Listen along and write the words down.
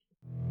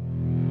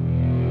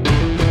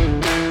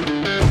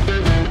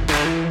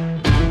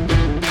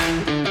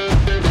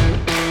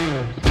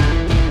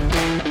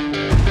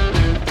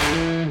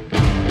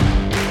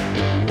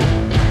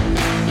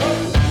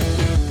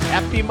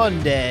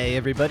Monday,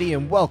 everybody,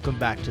 and welcome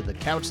back to the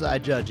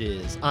Couchside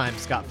Judges. I'm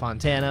Scott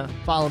Fontana.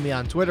 Follow me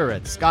on Twitter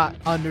at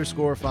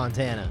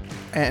Scott_Fontana.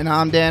 And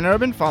I'm Dan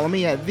Urban. Follow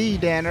me at the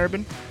Dan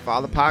Urban.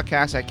 Follow the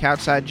podcast at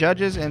Couchside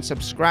Judges and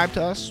subscribe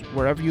to us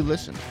wherever you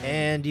listen.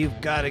 And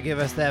you've got to give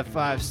us that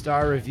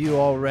 5-star review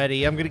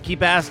already. I'm going to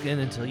keep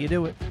asking until you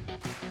do it.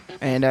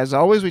 And as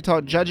always, we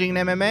talk judging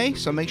in MMA,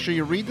 so make sure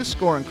you read the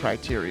scoring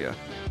criteria.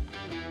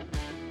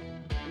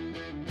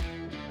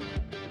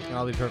 And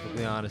I'll be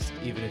perfectly honest,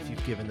 even if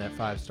you've given that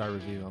 5-star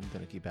review, I'm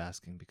going to keep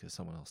asking because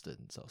someone else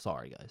didn't. So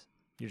sorry, guys.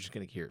 You're just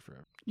going to hear it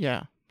forever.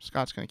 Yeah,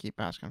 Scott's going to keep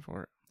asking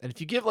for it. And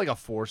if you give like a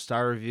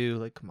 4-star review,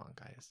 like, come on,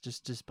 guys,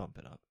 just bump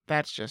it up.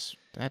 That's just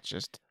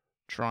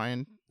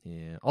trying.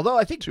 Yeah. Although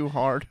I think too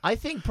hard. I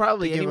think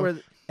probably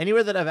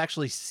anywhere that I've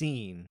actually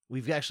seen,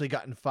 we've actually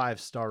gotten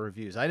 5-star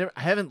reviews. I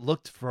haven't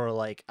looked for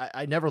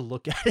I never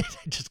look at it.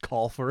 I just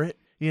call for it,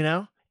 you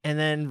know? And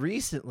then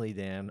recently,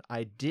 Dan,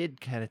 I did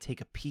kind of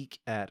take a peek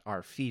at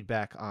our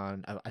feedback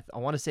on, I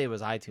want to say it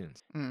was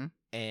iTunes. Mm-hmm.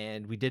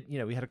 And we did,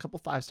 we had a couple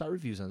 5-star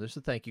reviews on there,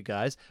 so thank you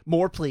guys.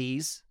 More,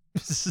 please.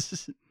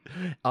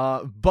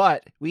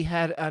 But we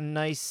had a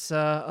nice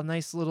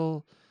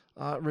little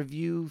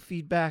review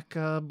feedback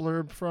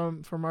blurb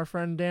from our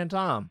friend Dan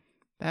Tom.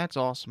 That's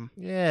awesome.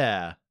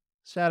 Yeah.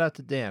 Shout out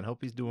to Dan. Hope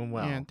he's doing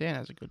well. Yeah, Dan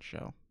has a good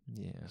show.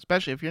 Yeah.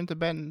 Especially if you're into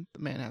betting, the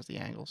man has the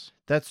angles.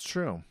 That's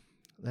true.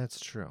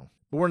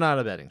 But we're not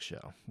a betting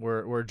show.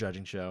 We're a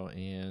judging show,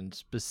 and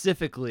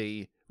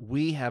specifically,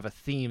 we have a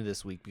theme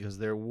this week because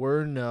there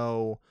were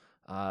no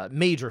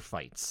major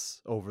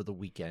fights over the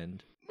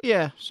weekend.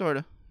 Yeah, sort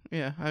of.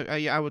 Yeah,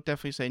 I would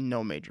definitely say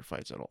no major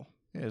fights at all.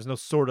 Yeah, there's no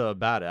sorta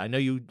about it. I know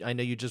you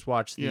just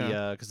watched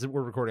the because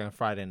we're recording on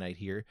Friday night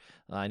here.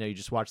 I know you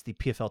just watched the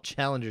PFL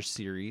Challenger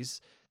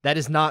Series. That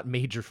is not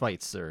major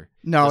fights, sir.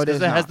 No, just it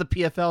is not. It not. has the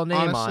PFL name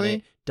on Honestly,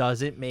 it.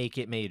 Doesn't make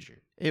it major.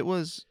 It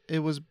was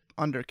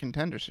under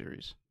Contender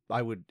Series.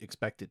 I would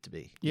expect it to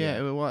be.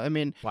 Yeah. Well, I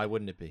mean, why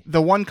wouldn't it be?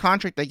 The one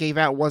contract they gave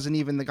out wasn't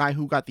even the guy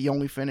who got the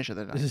only finish of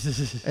the night.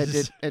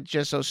 It's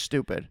just so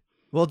stupid.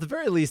 Well, at the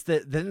very least,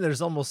 then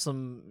there's almost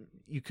some,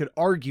 you could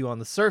argue on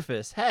the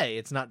surface, hey,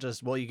 it's not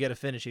just, well, you get a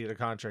finish, you get a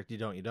contract, you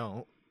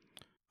don't.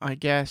 I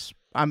guess.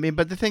 I mean,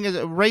 but the thing is,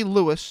 Ray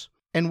Lewis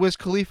and Wiz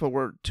Khalifa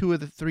were 2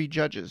 of the 3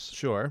 judges.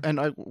 Sure. And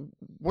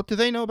what do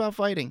they know about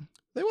fighting?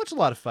 They watch a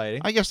lot of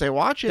fighting. I guess they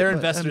watch it. They're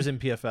investors in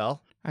PFL.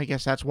 I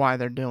guess that's why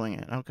they're doing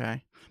it.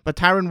 Okay. But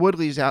Tyron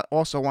Woodley's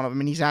also one of them,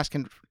 and he's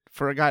asking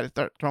for a guy to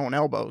start throwing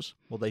elbows.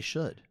 Well, they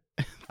should.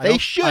 They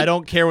should. I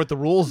don't care what the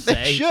rules say.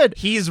 They should.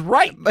 He's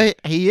right.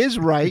 He is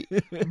right.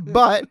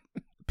 But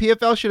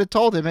PFL should have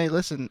told him, hey,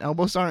 listen,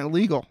 elbows aren't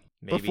legal.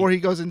 Before he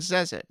goes and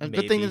says it. And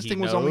good thing this thing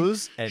was only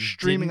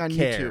streaming on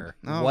YouTube.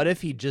 Oh. What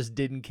if he just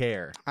didn't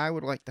care? I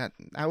would like that.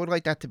 I would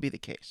like that to be the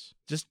case.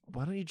 Just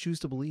why don't you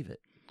choose to believe it?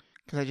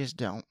 Because I just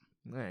don't.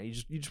 All right, you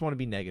just want to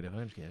be negative.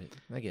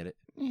 I get it.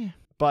 Yeah.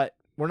 But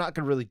we're not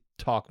going to really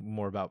talk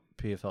more about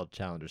PFL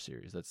Challenger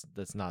Series.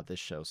 That's not this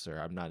show, sir.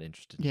 I'm not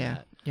interested in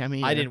that. Yeah,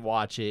 I didn't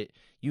watch it.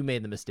 You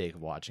made the mistake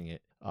of watching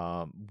it.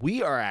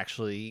 We are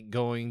actually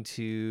going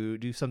to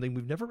do something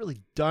we've never really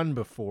done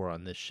before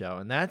on this show,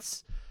 and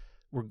that's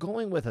we're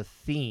going with a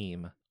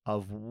theme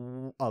of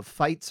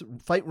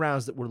fight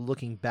rounds that we're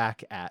looking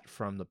back at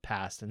from the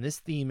past. And this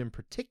theme in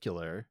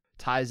particular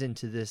ties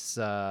into this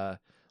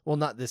well,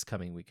 not this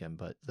coming weekend,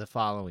 but the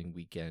following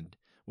weekend,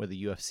 where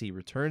the UFC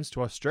returns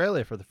to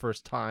Australia for the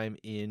first time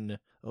in,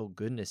 oh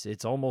goodness,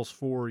 it's almost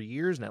 4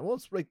 years now. Well,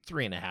 it's like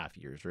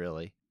 3.5 years,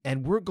 really.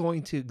 And we're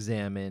going to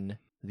examine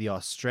the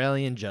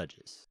Australian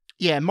judges.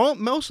 Yeah,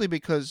 mostly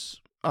because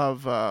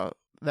of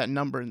that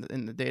number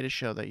in the data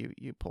show that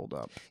you pulled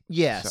up.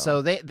 Yeah,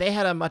 so they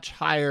had a much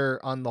higher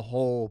on the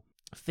whole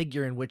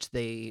figure in which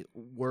they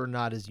were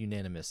not as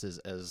unanimous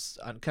as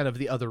on kind of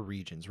the other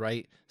regions,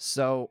 right?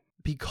 So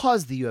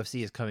because the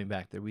UFC is coming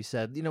back there, we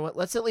said, you know what,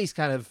 let's at least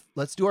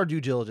let's do our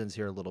due diligence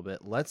here a little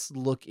bit. Let's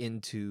look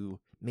into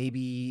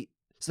maybe,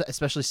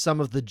 especially some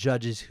of the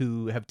judges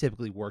who have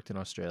typically worked in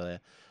Australia.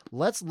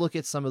 Let's look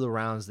at some of the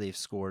rounds they've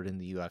scored in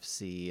the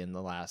UFC in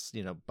the last,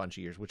 bunch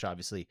of years, which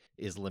obviously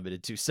is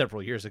limited to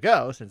several years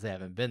ago since they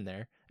haven't been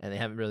there and they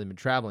haven't really been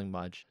traveling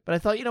much. But I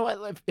thought, you know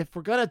what, if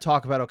we're going to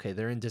talk about, okay,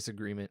 they're in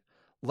disagreement,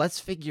 let's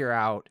figure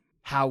out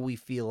how we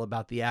feel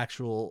about the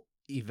actual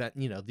event,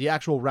 the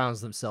actual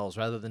rounds themselves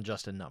rather than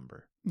just a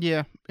number.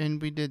 Yeah,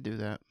 and we did do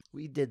that.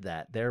 We did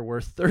that. There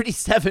were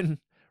 37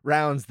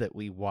 rounds that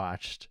we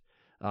watched.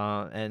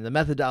 And the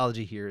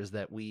methodology here is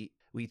that we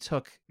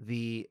took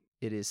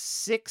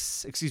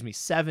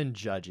seven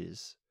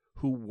judges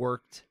who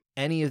worked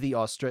any of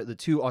the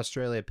 2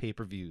 Australia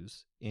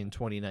pay-per-views in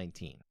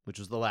 2019, which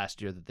was the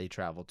last year that they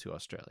traveled to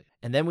Australia.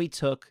 And then we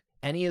took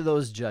any of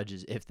those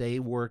judges, if they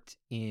worked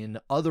in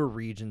other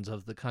regions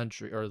of the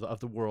country or of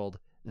the world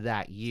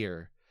that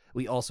year,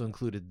 we also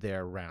included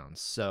their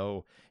rounds.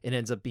 So it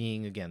ends up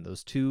being, again,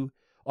 those 2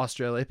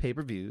 Australia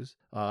pay-per-views,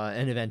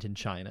 an event in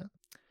China,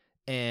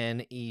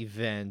 an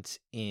event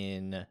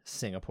in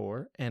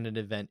Singapore, and an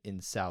event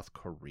in South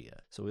Korea.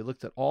 So we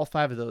looked at all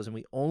 5 of those, and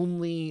we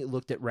only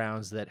looked at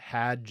rounds that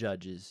had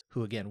judges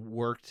who, again,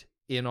 worked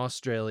in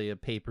Australia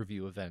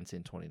pay-per-view events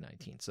in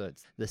 2019. So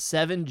it's the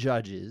 7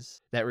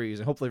 judges that we're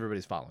using. Hopefully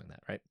everybody's following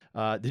that,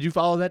 right? Did you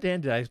follow that,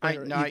 Dan? Did I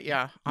explain it? No,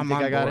 yeah. I'm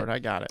on board. I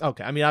got it.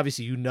 Okay. I mean,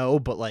 obviously you know,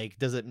 but like,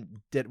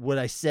 did what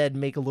I said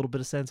make a little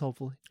bit of sense,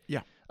 hopefully?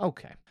 Yeah.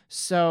 Okay.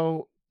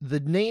 So the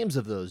names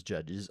of those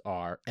judges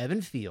are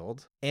Evan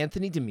Field,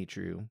 Anthony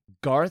Demetriou,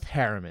 Garth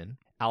Harriman,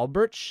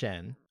 Albert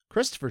Shen,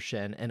 Christopher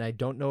Shen, and I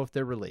don't know if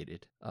they're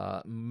related,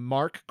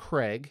 Mark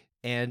Craig,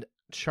 and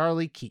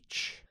Charlie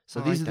Keach. So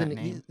these are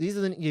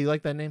the you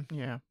like that name?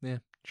 Yeah.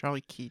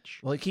 Charlie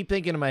Keach. Well, I keep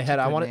thinking in my head,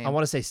 I want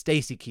to say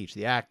Stacy Keach,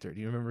 the actor. Do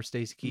you remember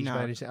Stacy Keach? No,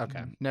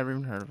 okay. Never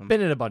even heard of him.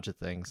 Been in a bunch of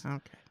things.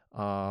 Okay.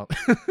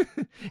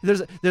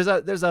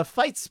 There's a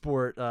fight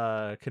sport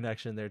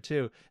connection there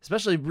too,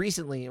 especially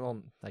recently.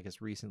 Well, I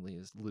guess recently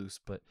is loose,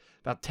 but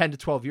about 10 to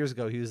 12 years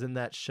ago, he was in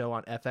that show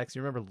on FX.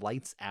 You remember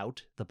Lights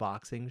Out, the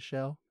boxing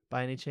show?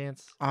 By any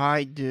chance?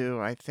 I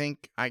do. I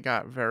think I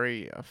got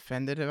very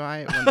offended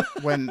by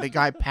it when the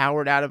guy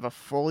powered out of a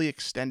fully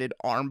extended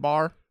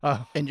armbar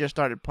and just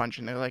started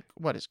punching. They're like,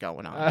 what is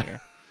going on here?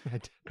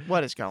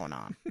 What is going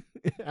on?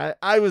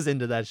 I was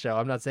into that show.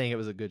 I'm not saying it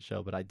was a good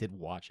show, but I did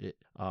watch it.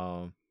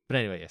 But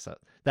anyway, yeah, so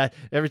that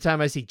every time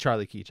I see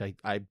Charlie Keach,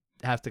 I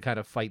have to kind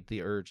of fight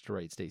the urge to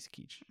write Stacy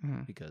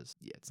Keach because,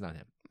 yeah, it's not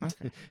him.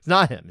 Okay. It's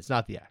not him. It's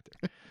not the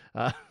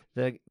actor.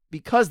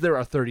 Because there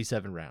are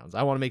 37 rounds,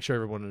 I want to make sure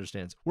everyone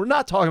understands. We're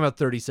not talking about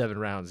 37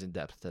 rounds in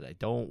depth today.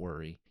 Don't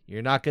worry.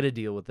 You're not going to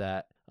deal with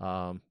that.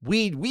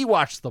 We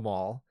watched them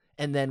all,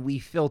 and then we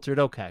filtered,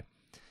 okay,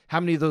 how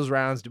many of those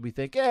rounds did we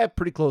think,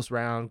 pretty close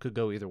round, could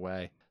go either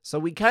way. So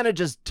we kind of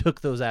just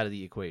took those out of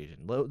the equation.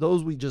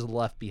 Those we just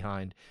left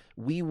behind.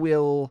 We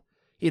will,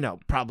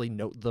 probably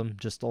note them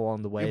just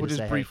along the way. We'll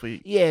just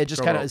briefly.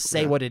 Just kind of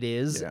say what it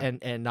is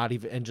and not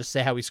even, and just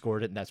say how we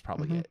scored it, and that's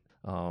probably it.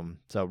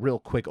 So real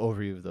quick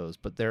overview of those,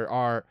 but there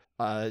are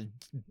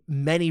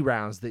many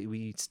rounds that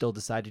we still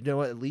decided,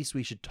 at least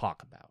we should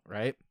talk about,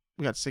 right?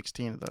 We got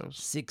 16 of those.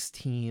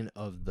 16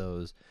 of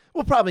those.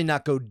 We'll probably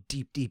not go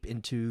deep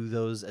into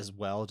those as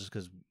well, just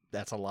because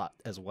that's a lot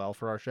as well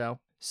for our show.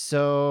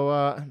 So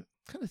I'm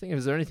kind of thinking,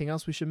 is there anything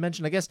else we should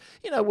mention? I guess,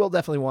 we'll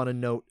definitely want to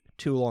note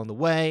too along the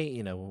way,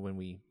 when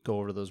we go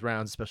over those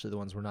rounds, especially the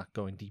ones we're not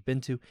going deep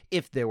into,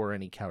 if there were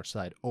any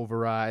couchside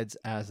overrides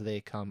as they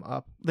come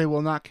up. They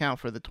will not count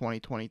for the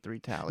 2023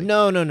 tally.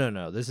 No.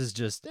 This is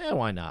just,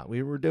 why not?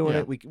 We were doing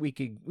it. We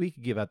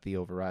could give out the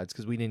overrides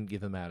because we didn't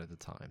give them out at the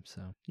time.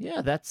 So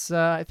yeah, that's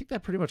I think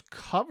that pretty much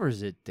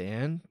covers it,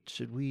 Dan.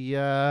 Should we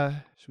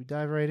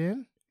dive right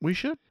in? We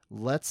should.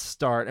 Let's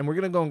start, and we're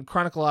going to go in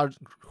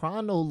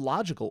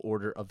chronological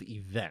order of the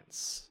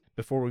events.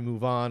 Before we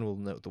move on, we'll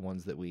note the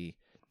ones that we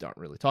aren't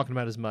really talking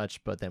about as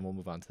much, but then we'll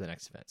move on to the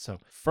next event. So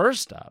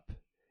first up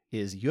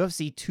is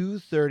UFC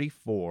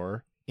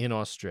 234 in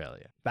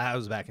Australia. That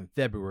was back in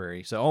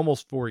February, so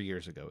almost 4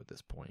 years ago at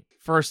this point.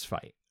 First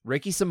fight,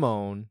 Ricky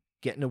Simone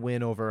getting a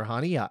win over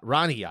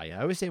Ronnie Yaya.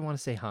 I always want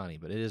to say Hani,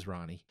 but it is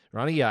Ronnie.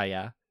 Ronnie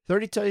Yaya,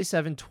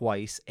 30-27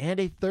 twice, and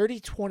a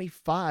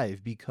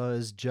 30-25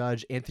 because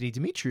Judge Anthony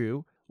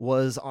Demetriou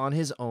was on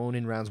his own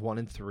in rounds 1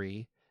 and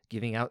 3,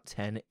 giving out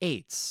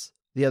 10-8s.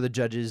 The other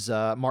judges,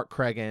 Mark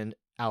Craig and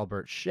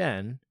Albert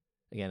Shen,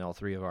 again, all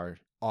 3 of our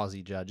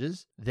Aussie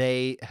judges,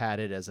 they had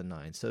it as a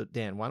 9. So,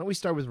 Dan, why don't we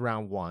start with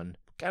round 1?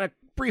 Kind of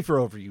briefer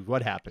overview.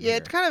 What happened here?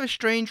 It's kind of a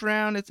strange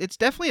round. It's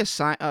definitely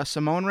a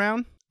Simone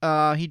round.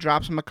 He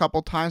drops him a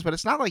couple times, but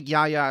it's not like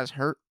Yaya is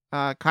hurt.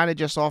 Kind of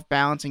just off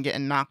balance and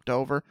getting knocked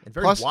over. And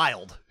very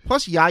wild.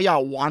 Plus, Yaya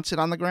wants it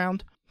on the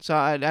ground. So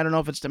I don't know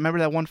if it's... Remember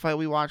that one fight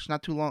we watched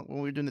not too long when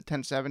we were doing the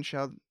 10-7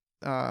 show?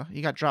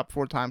 He got dropped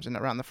 4 times in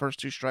around the first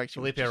 2 strikes.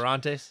 Felipe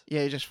Arantes?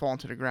 Yeah, he just falling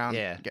to the ground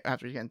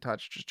after he's getting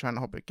touched, just trying to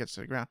hope it gets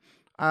to the ground.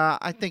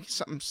 I think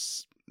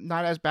something's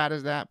not as bad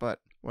as that, but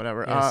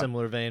whatever. Yeah,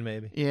 similar vein,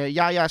 maybe. Yeah,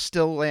 Yaya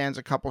still lands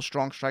a couple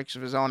strong strikes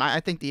of his own. I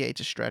think the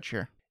 8's a stretch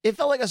here. It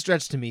felt like a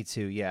stretch to me,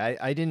 too. Yeah,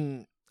 I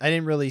didn't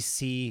really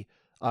see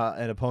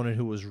an opponent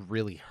who was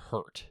really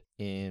hurt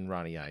in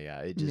Ronnie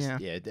Yaya. It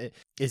just,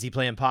 is he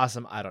playing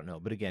possum? I don't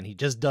know. But again, he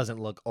just doesn't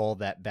look all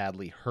that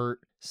badly hurt.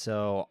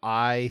 So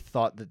I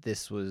thought that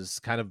this was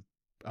kind of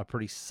a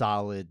pretty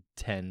solid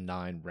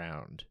 10-9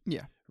 round.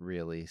 Yeah.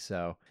 Really.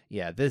 So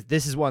yeah,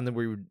 this is one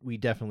that we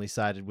definitely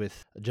sided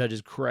with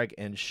judges Craig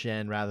and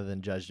Shen rather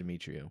than Judge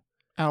Demetriou.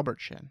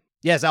 Albert Shen.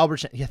 Yes, Albert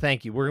Shen. Yeah,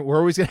 thank you. We're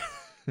always gonna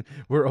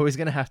we're always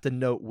gonna have to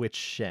note which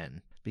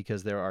Shen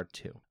because there are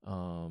 2.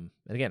 And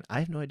again, I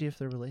have no idea if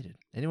they're related.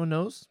 Anyone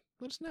knows?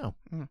 Let us know.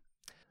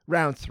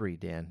 Round 3,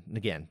 Dan. And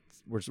again,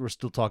 we're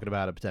still talking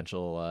about a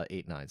potential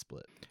 8-9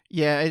 split.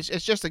 Yeah, it's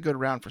just a good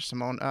round for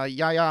Simone.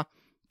 Yaya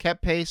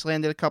kept pace,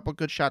 landed a couple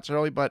good shots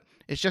early, but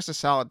it's just a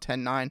solid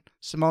 10-9.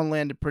 Simone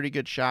landed pretty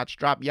good shots,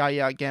 dropped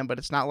Yaya again, but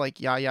it's not like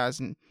Yaya is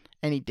in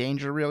any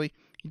danger, really.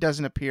 He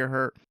doesn't appear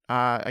hurt.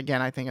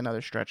 Again, I think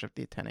another stretch of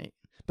the 10-8.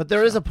 But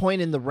there is a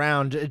point in the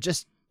round,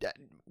 just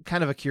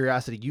kind of a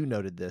curiosity, you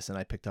noted this, and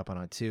I picked up on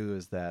it too,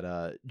 is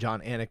that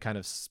John Anik kind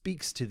of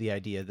speaks to the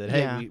idea that,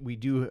 hey,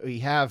 we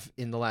have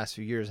in the last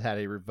few years had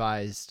a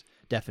revised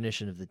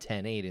definition of the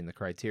 10-8 in the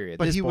criteria.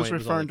 But he was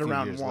referring to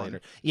round 1.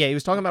 Later. Yeah, he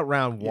was talking about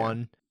round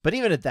 1. But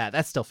even at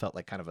that still felt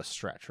like kind of a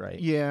stretch, right?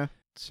 Yeah.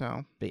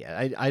 So. But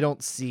yeah, I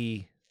don't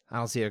see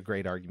a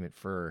great argument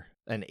for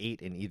an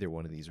 8 in either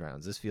one of these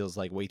rounds. This feels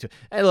like way too.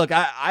 Hey, look,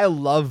 I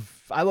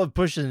love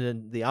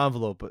pushing the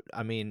envelope, but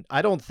I mean,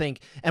 I don't think,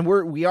 and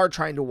we are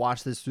trying to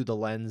watch this through the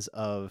lens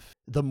of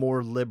the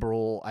more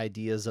liberal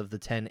ideas of the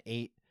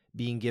 10-8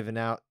 being given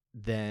out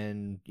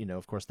than,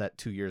 of course, that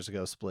 2 years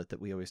ago split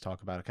that we always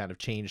talk about. It kind of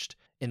changed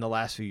in the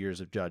last few years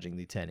of judging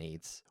the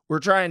 10-8s. We're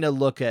trying to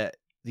look at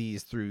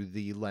these through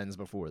the lens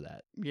before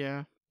that.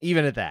 Yeah.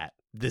 Even at that,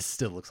 this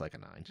still looks like a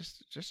 9.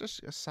 Just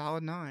a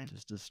solid 9.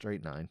 Just a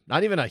straight 9.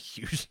 Not even a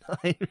huge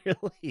 9,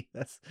 really.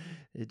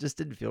 It just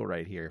didn't feel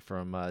right here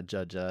from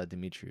Judge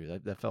Dimitri.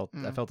 That felt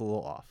a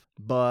little off.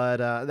 But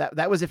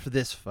that was it for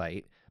this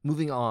fight.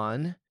 Moving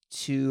on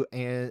to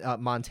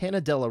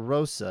Montana De La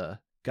Rosa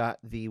got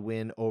the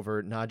win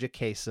over Nadia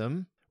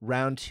Kasem.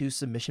 Round 2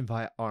 submission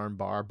via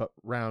armbar, but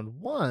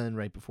round 1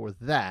 right before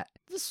that,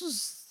 this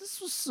was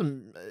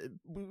some a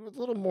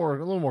little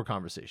more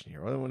conversation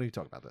here. Why don't you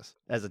talk about this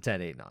as a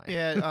 10-8-9?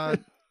 Yeah,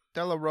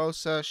 De La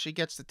Rosa, she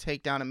gets the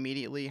takedown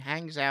immediately,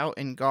 hangs out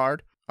in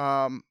guard.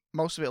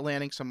 Most of it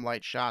landing some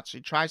light shots.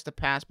 She tries to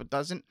pass, but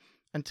doesn't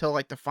until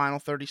like the final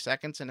 30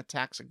 seconds and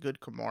attacks a good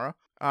Kimura.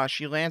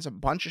 She lands a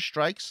bunch of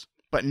strikes,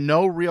 but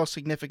no real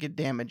significant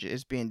damage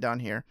is being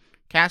done here.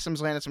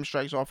 Kasem's landed some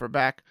strikes off her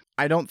back.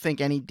 I don't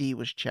think any D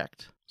was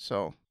checked.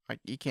 So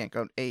you can't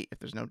go 8 if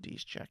there's no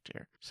D's checked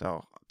here.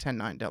 So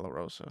 10-9 De La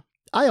Rosa.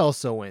 I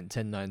also went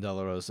 10-9 De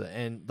La Rosa.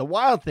 And the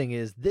wild thing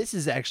is, this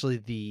is actually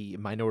the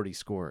minority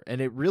score.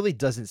 And it really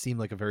doesn't seem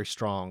like a very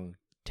strong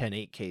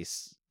 10-8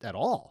 case at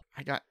all.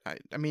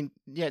 I mean,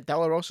 De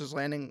La Rosa's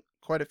landing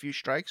quite a few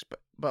strikes,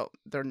 but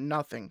they're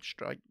nothing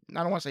strike.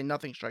 I don't want to say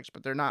nothing strikes,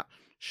 but they're not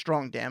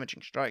strong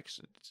damaging strikes.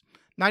 It's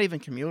not even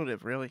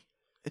cumulative, really.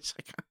 It's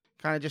like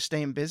kind of just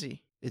staying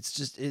busy. It's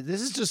just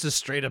this is just a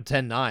straight up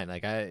 10-9.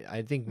 Like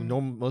I think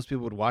most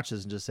people would watch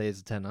this and just say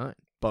it's a 10-9.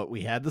 But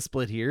we had the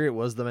split here. It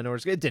was the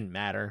minority. It didn't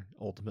matter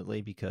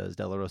ultimately because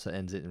De La Rosa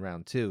ends it in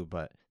round 2.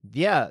 But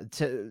yeah,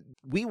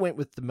 we went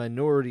with the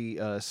minority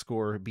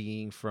score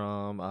being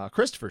from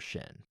Christopher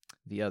Shen,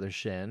 the other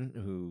Shen,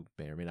 who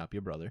may or may not be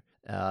a brother.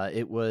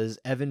 It was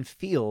Evan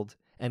Field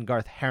and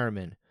Garth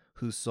Harriman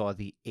who saw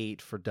the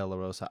 8 for De La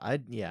Rosa. I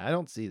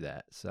don't see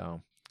that.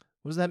 So.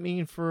 What does that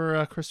mean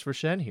for Christopher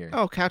Shen here?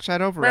 Oh, Couchside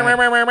override.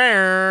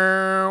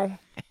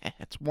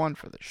 It's 1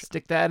 for the show.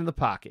 Stick that in the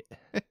pocket.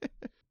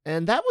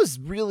 And that was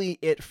really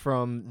it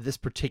from this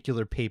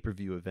particular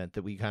pay-per-view event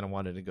that we kind of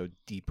wanted to go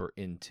deeper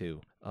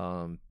into.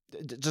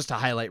 Just to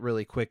highlight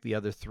really quick the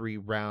other 3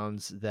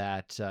 rounds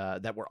that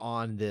were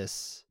on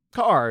this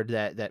card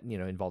that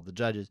involved the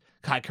judges.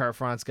 Kai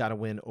Kara-France got a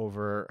win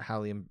over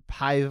Halium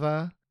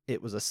Paiva.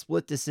 It was a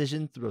split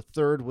decision. The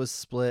third was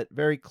split.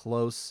 Very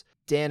close.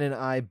 Dan and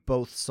I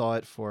both saw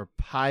it for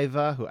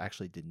Paiva, who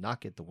actually did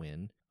not get the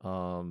win.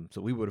 So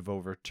we would have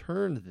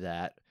overturned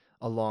that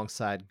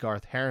alongside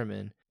Garth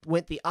Harriman.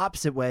 Went the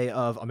opposite way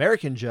of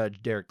American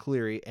judge Derek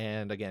Cleary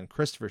and, again,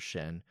 Christopher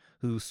Shen,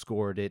 who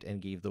scored it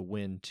and gave the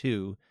win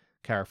to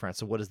Kara-France.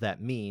 So what does that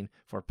mean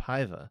for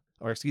Paiva?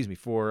 Or, excuse me,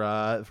 for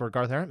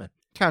Garth Harriman?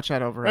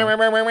 Couchside override.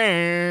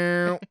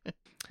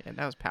 Yeah,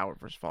 that was power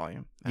versus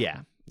volume.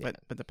 Yeah. But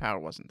the power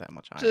wasn't that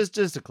much higher.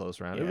 Just a close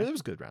round. Yeah. It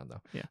was a good round,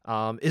 though.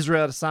 Yeah.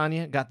 Israel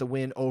Adesanya got the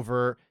win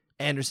over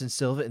Anderson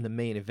Silva in the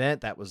main event.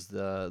 That was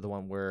the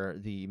one where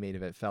the main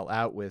event fell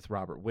out with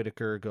Robert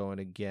Whittaker going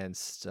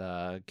against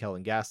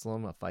Kelvin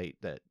Gastelum, a fight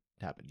that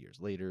happened years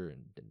later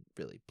and didn't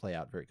really play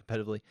out very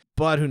competitively.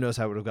 But who knows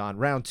how it would have gone.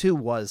 Round 2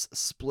 was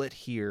split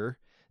here.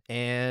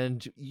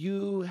 And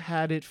you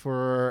had it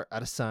for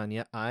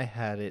Adesanya. I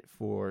had it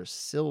for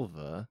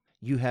Silva.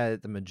 You had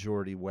it the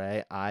majority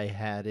way. I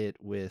had it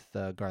with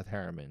Garth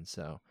Harriman.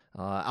 So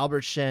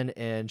Albert Shen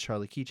and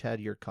Charlie Keach had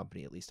your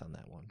company, at least on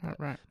that one. All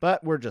right.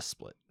 But we're just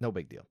split. No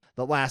big deal.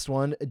 The last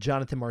one,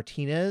 Jonathan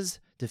Martinez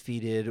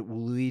defeated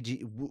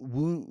Luigi.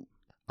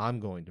 I'm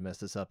going to mess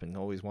this up and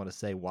always want to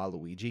say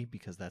Waluigi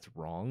because that's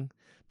wrong.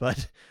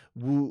 But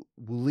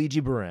Luigi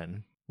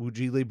Buren.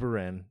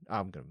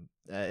 I'm going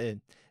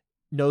to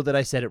know that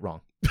I said it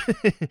wrong.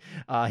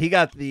 He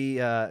got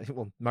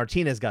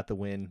Martinez got the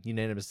win,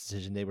 unanimous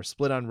decision. They were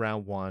split on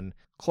round 1.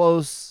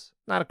 Close,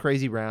 not a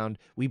crazy round.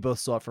 We both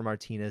saw it for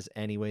Martinez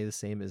anyway, the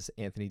same as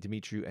Anthony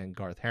Demetriou and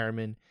Garth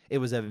Harriman. It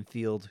was Evan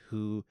Field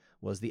who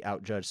was the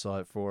out judge, saw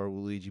it for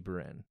Luigi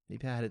Buren.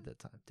 Maybe I had it that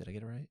time. Did I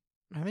get it right?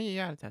 I think you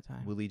got it that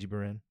time. Luigi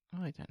Buren.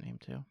 I like that name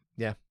too.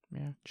 Yeah.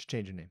 Yeah. Just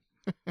change your name.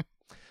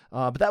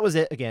 But that was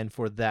it again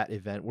for that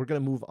event. We're going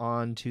to move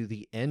on to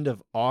the end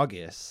of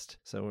August.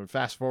 So we're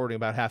fast forwarding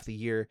about half the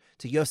year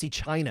to UFC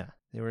China.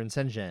 They were in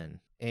Shenzhen.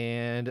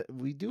 And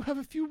we do have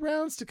a few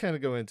rounds to kind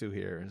of go into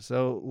here.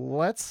 So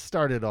let's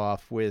start it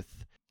off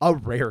with a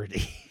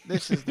rarity.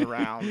 This is the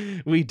round.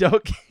 You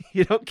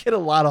don't get a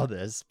lot of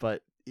this,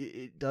 but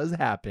it does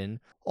happen.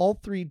 All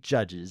three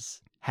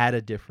judges had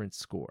a different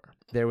score.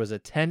 There was a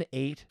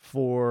 10-8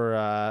 for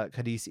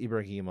Kadis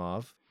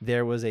Ibrahimov.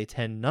 There was a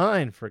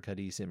 10-9 for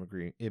Kadis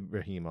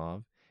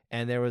Ibrahimov.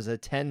 And there was a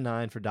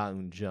 10-9 for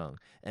Da-Un Jung.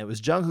 And it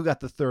was Jung who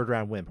got the third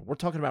round win. But we're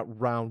talking about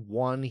round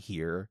one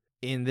here.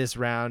 In this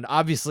round,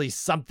 obviously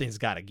something's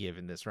got to give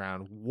in this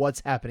round.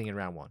 What's happening in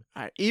round one?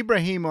 All right,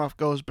 Ibrahimov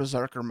goes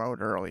berserker mode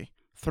early,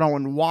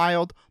 throwing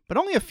wild, but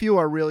only a few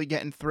are really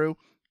getting through.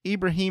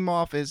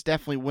 Ibrahimov is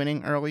definitely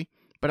winning early,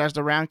 but as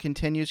the round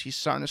continues, he's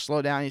starting to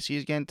slow down. You see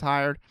he's getting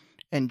tired,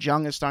 and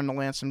Jung is starting to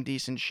land some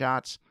decent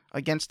shots.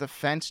 Against the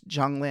fence,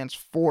 Jung lands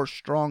 4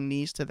 strong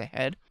knees to the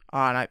head.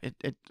 And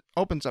it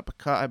opens up a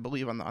cut, I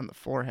believe, on the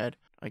forehead,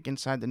 like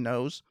inside the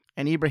nose.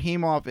 And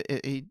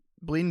Ibrahimov, he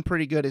bleeding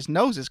pretty good. His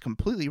nose is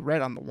completely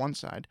red on the one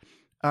side.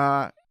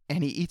 And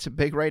he eats a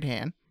big right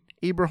hand.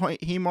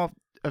 Ibrahimov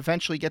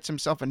eventually gets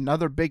himself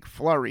another big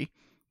flurry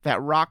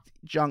that rocked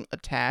Jung a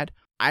tad.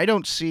 I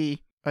don't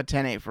see a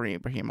 10-8 for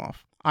Ibrahimov.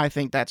 I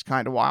think that's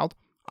kind of wild.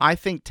 I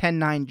think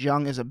 10-9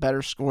 Jung is a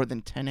better score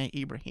than 10-8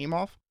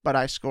 Ibrahimov, but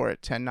I score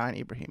it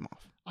 10-9 Ibrahimov.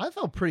 I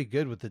felt pretty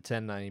good with the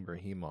 10-9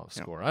 Ibrahimov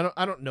score.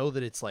 I don't know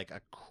that it's like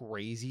a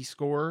crazy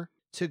score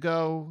to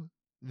go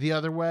the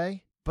other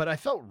way, but I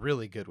felt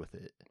really good with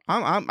it.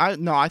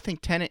 I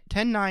think 10-9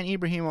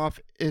 Ibrahimov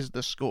is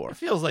the score. It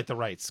feels like the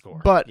right score.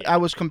 But yeah. I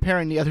was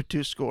comparing the other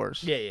two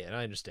scores. Yeah,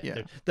 I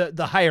understand. Yeah.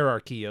 The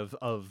hierarchy of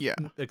yeah.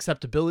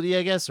 acceptability,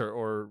 I guess,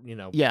 or you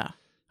know. Yeah.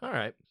 All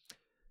right.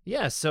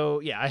 Yeah,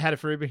 so I had it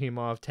for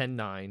Ibrahimov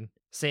 10-9.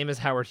 Same as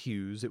Howard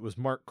Hughes. It was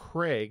Mark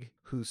Craig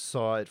who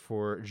saw it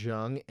for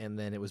Jung, and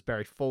then it was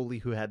Barry Foley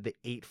who had the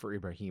 8 for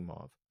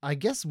Ibrahimov. I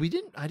guess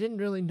I didn't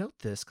really note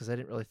this because I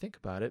didn't really think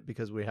about it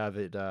because we have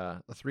it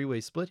a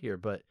 3-way split here,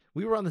 but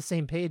we were on the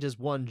same page as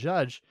one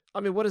judge. I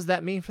mean, what does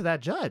that mean for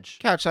that judge?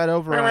 Couchside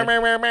override.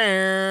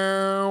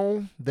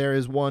 There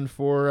is one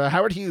for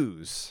Howard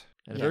Hughes.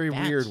 And a very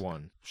weird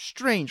one.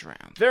 Strange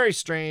round. Very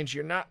strange.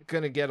 You're not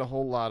going to get a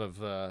whole lot of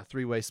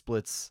 3-way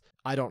splits.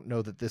 I don't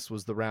know that this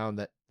was the round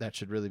that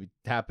should really be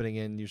happening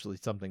in. Usually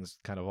something's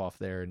kind of off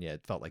there. And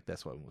it felt like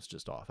this one was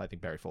just off. I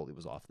think Barry Foley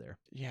was off there.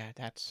 Yeah,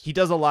 He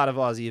does a lot of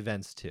Aussie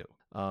events too.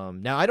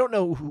 Now, I don't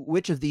know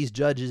which of these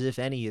judges, if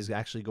any, is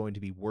actually going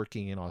to be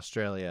working in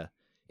Australia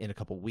in a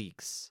couple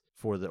weeks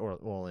for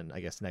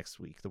I guess next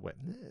week. What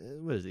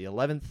is the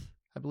 11th,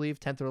 I believe,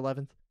 10th or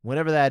 11th?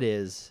 Whenever that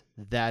is,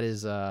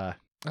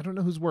 I don't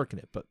know who's working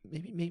it, but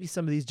maybe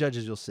some of these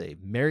judges you'll see.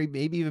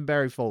 Maybe even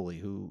Barry Foley,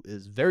 who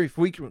is very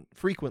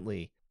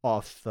frequently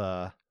off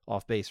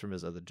base from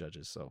his other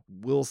judges. So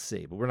we'll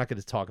see. But we're not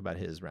going to talk about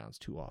his rounds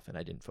too often.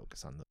 I didn't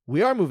focus on them.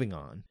 We are moving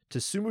on to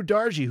Sumu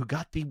Darji, who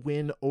got the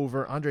win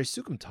over Andrei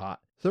Sukumtat,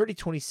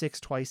 30-26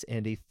 twice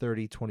and a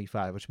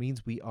 30-25, which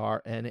means we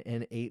are an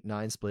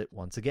 8-9 split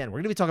once again. We're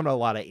going to be talking about a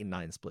lot of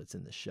 8-9 splits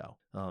in this show.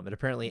 And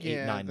apparently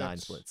 8-9-9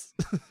 splits.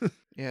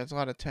 Yeah, it's a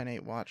lot of 10-8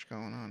 watch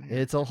going on here.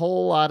 It's a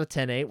whole lot of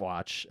 10-8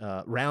 watch.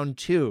 Round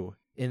 2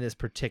 in this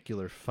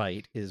particular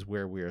fight is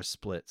where we're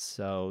split.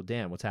 So,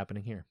 Dan, what's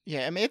happening here?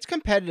 Yeah, I mean, it's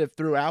competitive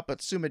throughout, but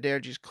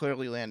Sumaderji's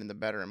clearly landing the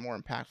better and more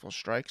impactful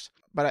strikes.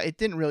 But it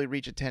didn't really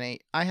reach a 10-8.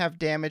 I have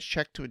damage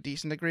checked to a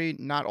decent degree,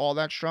 not all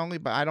that strongly,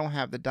 but I don't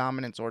have the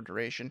dominance or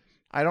duration.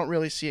 I don't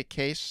really see a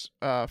case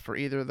for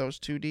either of those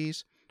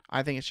 2Ds.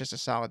 I think it's just a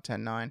solid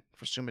 10-9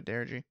 for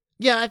Sumaderji.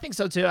 Yeah, I think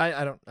so too.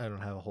 I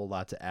don't have a whole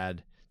lot to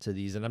add to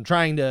these, and I'm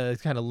trying to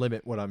kind of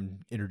limit what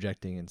I'm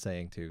interjecting and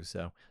saying too.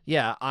 So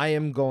yeah, I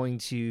am going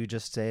to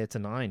just say it's a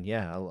 9.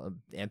 Yeah,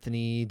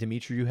 Anthony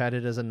Dimitriou had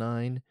it as a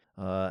 9.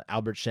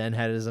 Albert Shen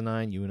had it as a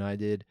 9. You and I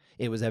did.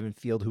 It was Evan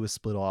Field who was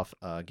split off,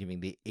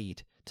 giving the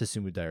 8 to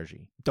Sumu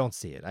Darji. Don't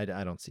see it. I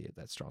don't see it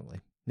that strongly.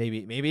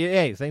 Maybe.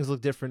 Hey, things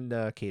look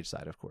different. Cage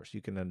side, of course,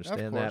 you can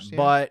understand that, yeah.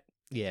 But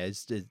yeah,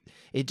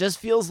 it just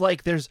feels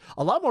like there's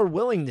a lot more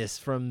willingness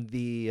from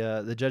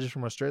the judges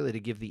from Australia to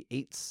give the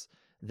 8s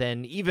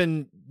than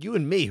even you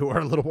and me, who are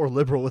a little more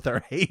liberal with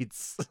our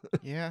 8s.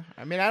 Yeah,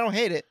 I mean, I don't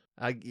hate it.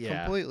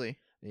 Completely.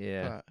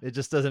 Yeah, it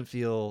just doesn't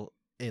feel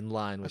in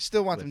line with. I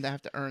still want them to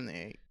have to earn the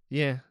 8.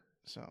 Yeah,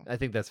 so I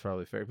think that's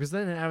probably fair, because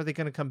then how are they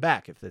going to come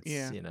back if it's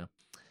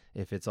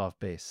if it's off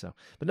base? So,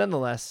 but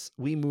nonetheless,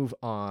 we move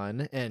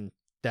on, and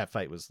that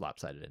fight was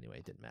lopsided anyway.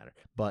 It didn't matter,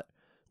 but.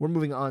 We're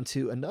moving on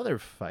to another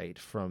fight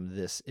from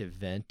this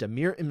event.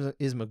 Damir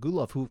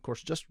Ismagulov, who, of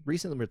course, just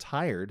recently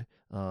retired,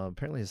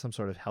 apparently has some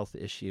sort of health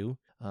issue,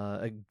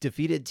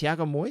 defeated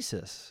Thiago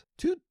Moises.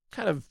 2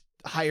 kind of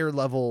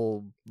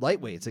higher-level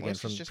lightweights again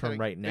from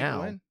right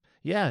now. Win.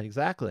 Yeah,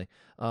 exactly.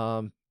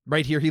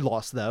 Right here, he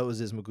lost, though. It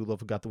was Ismagulov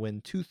who got the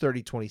win. 2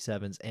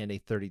 30-27s and a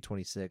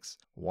 30-26.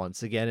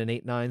 Once again, an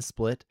 8-9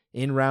 split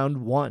in round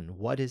 1.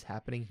 What is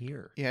happening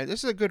here? Yeah,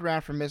 this is a good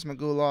round for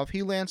Ismagulov.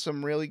 He lands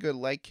some really good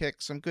leg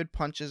kicks, some good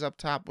punches up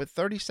top. With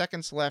 30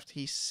 seconds left,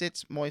 he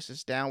sits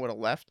Moises down with a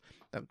left,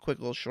 a quick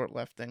little short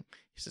left thing.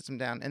 He sits him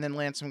down and then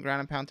lands some ground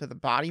and pound to the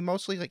body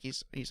mostly, like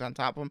he's on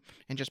top of him,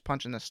 and just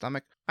punching the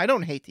stomach. I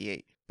don't hate the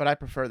 8, but I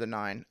prefer the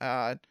 9.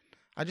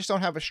 I just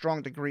don't have a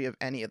strong degree of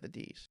any of the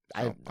Ds.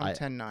 So I'm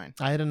 10-9.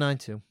 I had a 9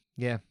 too.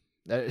 Yeah.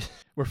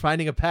 We're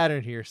finding a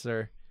pattern here,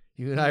 sir.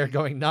 You and I are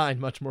going 9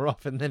 much more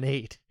often than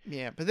 8.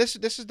 Yeah, but this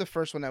is the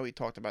first one that we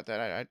talked about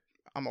that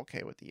I'm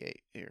okay with the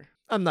 8 here.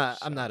 I'm not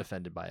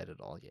offended by it at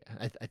all.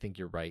 Yeah, I think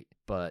you're right.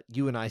 But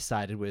you and I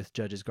sided with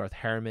judges Garth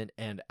Harriman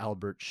and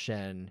Albert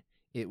Shen.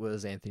 It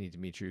was Anthony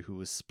Demetriou who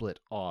was split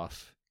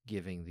off,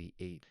 giving the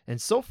 8.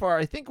 And so far,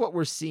 I think what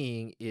we're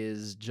seeing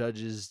is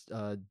judges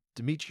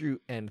Demetriou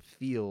and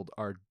Field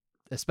are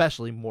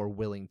especially more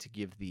willing to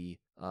give the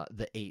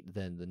 8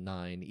 than the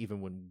 9,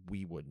 even when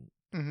we wouldn't.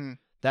 Mm-hmm.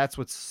 That's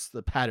what's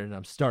the pattern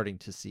I'm starting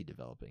to see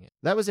developing.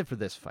 That was it for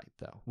this fight,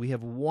 though. We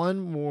have one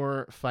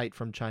more fight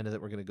from China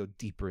that we're going to go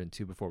deeper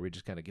into before we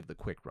just kind of give the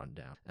quick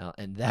rundown.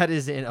 And that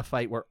is in a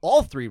fight where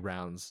all 3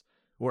 rounds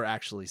were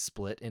actually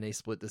split in a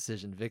split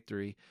decision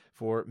victory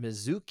for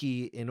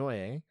Mizuki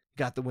Inoue.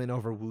 Got the win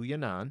over Wu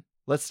Yanan.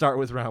 Let's start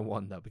with round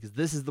 1, though, because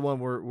this is the one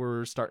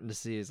we're starting to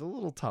see is a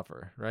little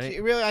tougher, right? See,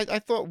 really, I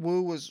thought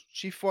Wu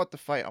she fought the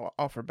fight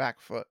off her back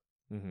foot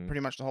Mm-hmm.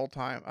 pretty much the whole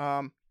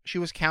time. She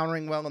was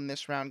countering well in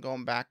this round,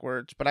 going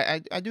backwards, but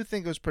I do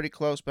think it was pretty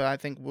close. But I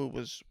think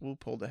Wu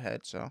pulled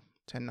ahead, so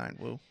 10-9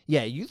 Wu.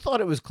 Yeah, you thought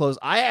it was close.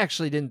 I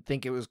actually didn't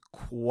think it was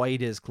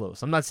quite as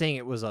close. I'm not saying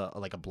it was a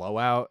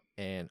blowout,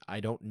 and I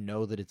don't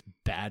know that it's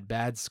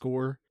bad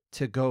score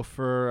to go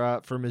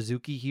for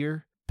Mizuki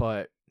here.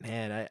 But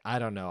man, I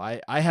don't know.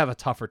 I have a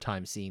tougher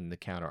time seeing the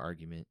counter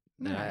argument.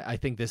 And I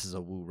think this is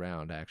a Wu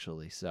round,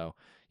 actually. So,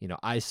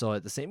 I saw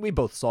it the same. We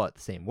both saw it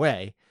the same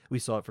way. We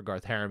saw it for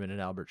Garth Harriman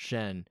and Albert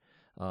Shen.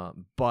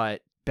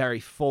 But Barry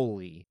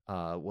Foley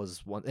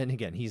was one. And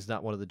again, he's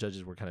not one of the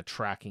judges we're kind of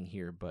tracking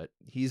here. But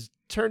he's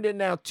turned in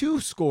now 2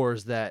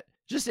 scores that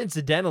just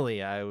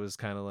incidentally, I was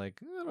kind of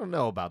like, I don't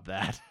know about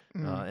that.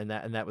 And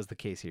that was the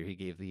case here. He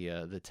gave the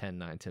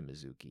 10-9 to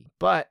Mizuki.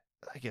 But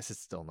I guess it's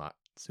still not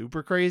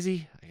super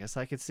crazy. I guess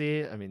I could see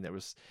it. I mean,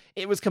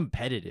 it was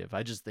competitive.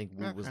 I just think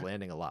Wu was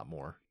landing a lot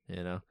more,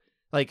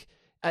 like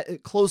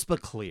close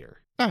but clear.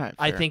 Right,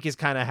 I think is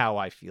kind of how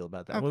I feel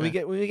about that.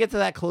 Okay. When we get to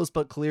that close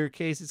but clear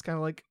case, it's kind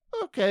of like,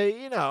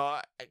 okay,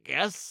 I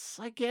guess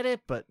I get it,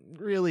 but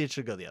really it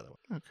should go the other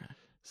way. Okay.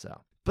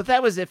 So, but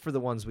that was it for the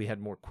ones we had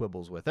more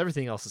quibbles with.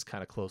 Everything else is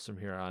kind of close from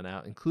here on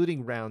out,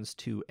 including rounds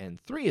 2 and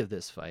 3 of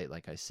this fight.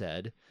 Like I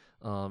said,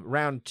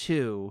 round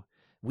 2.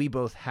 We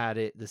both had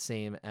it the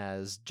same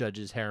as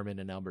judges Harriman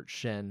and Albert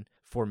Shen.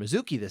 For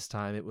Mizuki this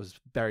time, it was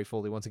Barry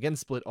Foley once again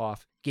split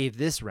off, gave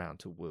this round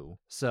to Wu.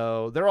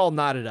 So they're all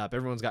knotted up.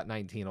 Everyone's got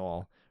 19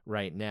 all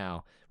right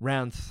now.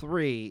 Round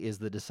 3 is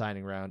the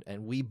deciding round,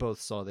 and we both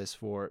saw this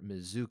for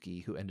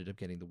Mizuki, who ended up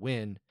getting the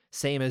win.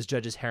 Same as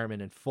judges Harriman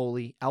and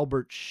Foley.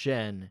 Albert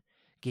Shen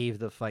gave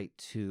the fight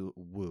to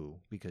Wu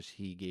because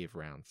he gave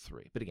round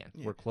 3. But again,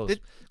 we're close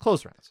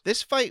rounds.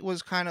 This fight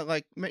was kind of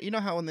like,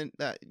 how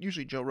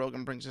usually Joe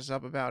Rogan brings this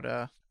up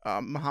about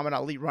Muhammad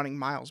Ali running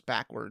miles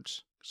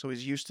backwards. So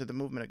he's used to the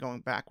movement of going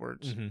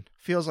backwards. Mm-hmm.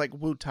 Feels like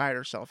Wu tired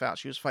herself out.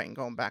 She was fighting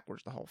going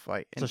backwards the whole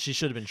fight. And so she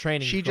should have been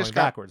training going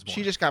backwards more.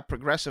 She just got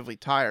progressively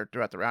tired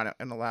throughout the round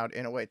and allowed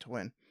Inoue to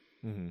win.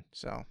 Mm-hmm.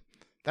 So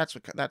that's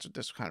what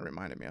this kind of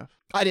reminded me of.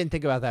 I didn't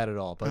think about that at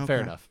all, but fair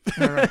enough.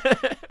 All right.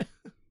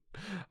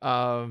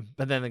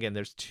 But then again,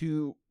 there's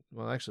 2.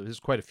 Well, actually, there's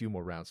quite a few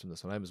more rounds from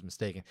this one. I was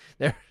mistaken.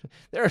 There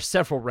are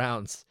several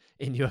rounds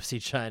in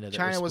UFC China.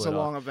 China was a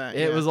long event.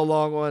 It was a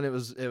long one. It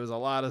was a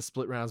lot of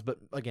split rounds. But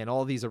again,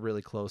 all of these are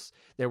really close.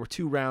 There were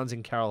 2 rounds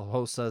in Carol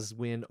Hosa's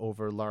win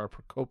over Lara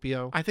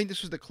Procopio. I think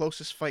this was the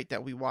closest fight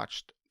that we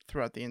watched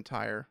throughout the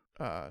entire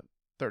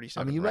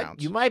 37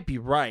 rounds. You might be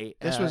right.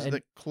 This was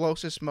the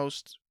closest,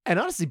 most. And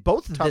honestly,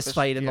 both of this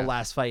fight and the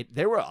last fight,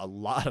 there were a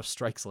lot of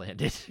strikes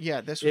landed.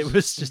 Yeah, it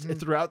was just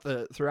throughout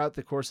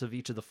the course of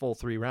each of the full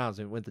 3 rounds.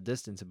 It went the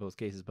distance in both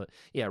cases. But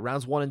yeah,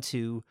 rounds 1 and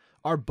 2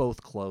 are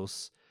both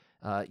close.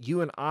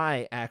 You and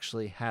I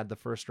actually had the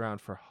first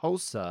round for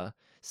Hosa,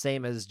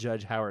 same as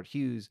Judge Howard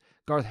Hughes.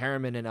 Garth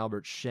Harriman and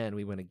Albert Shen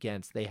we went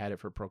against. They had it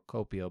for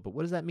Procopio. But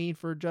what does that mean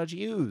for Judge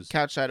Hughes?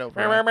 Couchside over.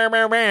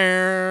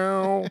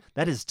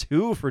 That is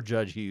 2 for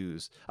Judge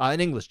Hughes.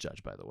 An English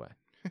judge, by the way.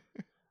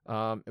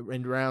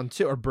 In round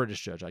 2, or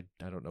British judge, I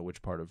don't know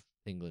which part of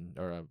England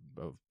or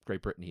of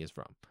Great Britain he is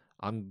from.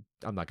 I'm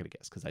not gonna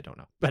guess because I don't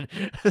know. But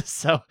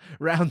so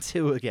round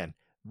 2 again,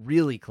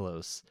 really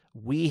close.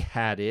 We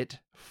had it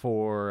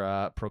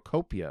for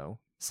Procopio,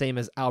 same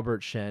as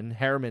Albert Shen.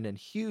 Harriman and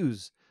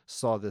Hughes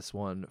saw this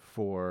one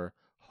for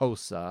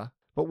Hosa.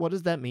 But what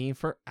does that mean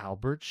for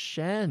Albert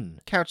Shen?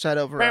 Couchside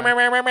over.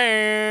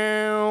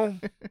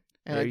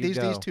 And these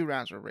 2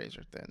 rounds were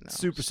razor thin. Though,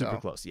 super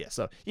close. Yeah,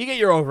 so you get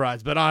your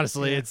overrides, but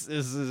honestly, it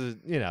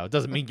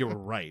doesn't mean you were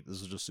right.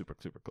 This is just super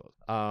close.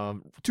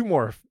 2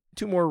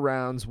 more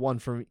rounds, one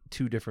from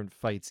 2 different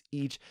fights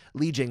each.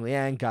 Li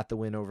Jingliang got the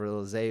win over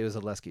Eliseo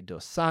Zaleski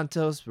dos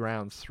Santos,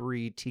 round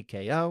 3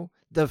 TKO.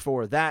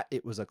 Before that,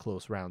 it was a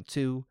close round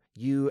 2.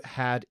 You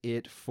had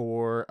it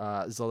for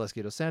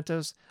Zaleski dos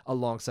Santos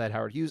alongside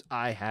Howard Hughes.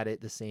 I had it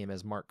the same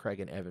as Mark Craig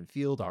and Evan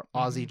Field, our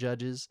Aussie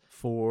judges,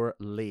 for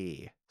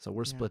Lee. So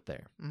we're split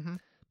there. Mm-hmm.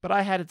 But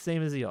I had it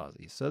same as the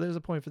Aussies. So there's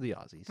a point for the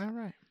Aussies. All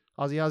right.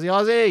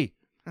 Aussie.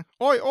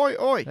 Oi, oi,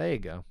 oi. There you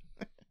go.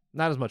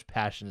 Not as much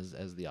passion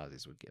as the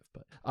Aussies would give,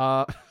 but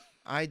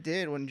I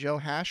did when Joe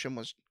Hashem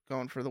was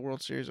going for the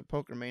World Series of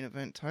Poker main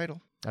event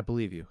title. I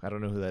believe you. I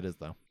don't know who that is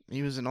though.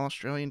 He was an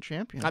Australian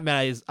champion. I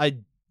mean, I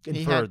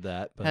inferred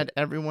that, but had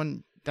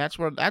everyone. That's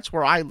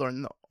where I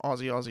learned the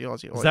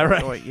Aussie. Is that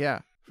right? Oi, yeah,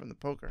 from the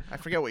poker. I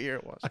forget what year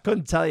it was. I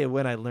couldn't tell you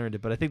when I learned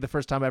it, but I think the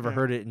first time I ever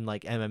heard it in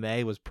like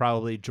MMA was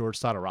probably George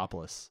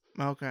Soteropoulos.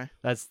 Okay.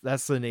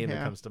 That's the name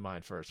that comes to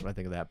mind first when I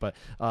think of that. But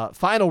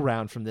final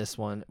round from this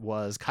one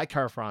was Kai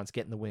Kara-France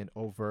getting the win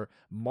over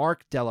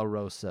Mark De La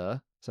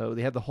Rosa. So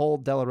they had the whole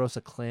De La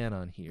Rosa clan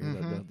on here,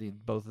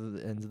 both of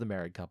the ends of the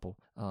married couple.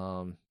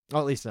 Well,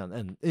 at least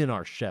in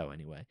our show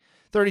anyway.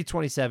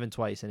 30-27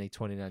 twice and a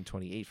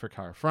 29-28 for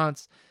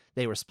Kara-France.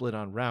 They were split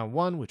on round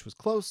one, which was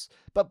close,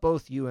 but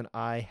both you and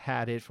I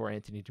had it for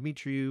Anthony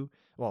Demetriou.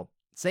 Well,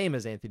 same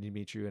as Anthony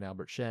Demetriou and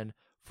Albert Shen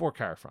for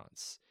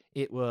Kara-France.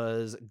 It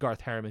was Garth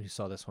Harriman who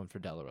saw this one for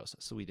De La Rosa,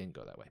 so we didn't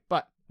go that way.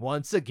 But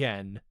once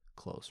again,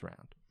 close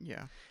round.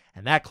 Yeah.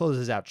 And that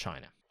closes out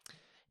China.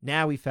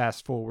 Now we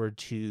fast forward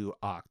to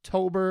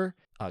October.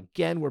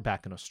 Again, we're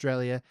back in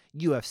Australia,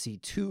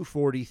 UFC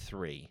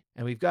 243.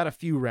 And we've got a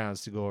few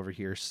rounds to go over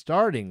here,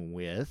 starting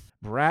with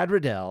Brad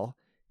Riddell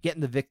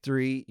getting the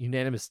victory,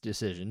 unanimous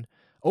decision,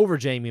 over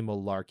Jamie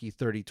Mullarkey,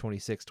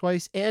 30-26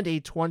 twice, and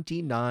a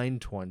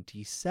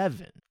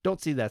 29-27.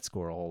 Don't see that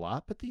score a whole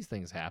lot, but these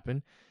things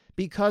happen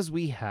because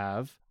we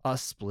have a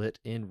split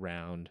in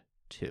round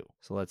two.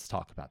 So let's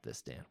talk about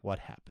this, Dan. What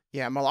happened?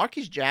 Yeah,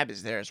 Mullarkey's jab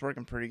is there. It's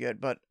working pretty good,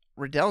 but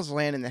Riddell's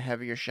landing the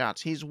heavier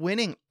shots. He's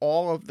winning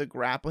all of the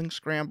grappling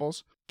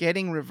scrambles,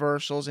 getting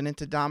reversals and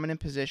into dominant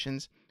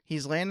positions.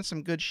 He's landing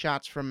some good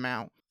shots from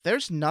mount.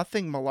 There's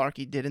nothing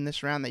Mullarkey did in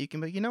this round that you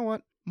can be, you know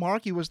what?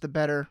 Mullarkey was the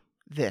better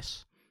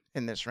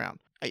in this round.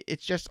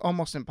 It's just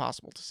almost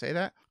impossible to say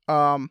that.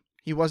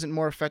 He wasn't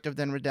more effective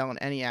than Riddell in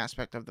any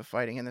aspect of the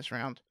fighting in this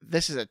round.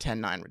 This is a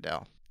 10-9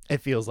 Riddell.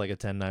 It feels like a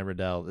 10-9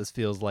 Riddell. This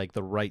feels like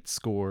the right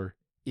score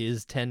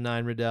is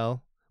 10-9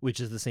 Riddell, which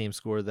is the same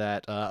score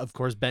that, of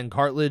course, Ben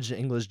Cartledge,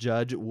 English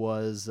judge,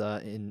 was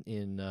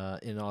in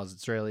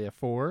Australia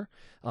for,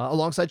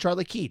 alongside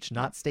Charlie Keech,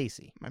 not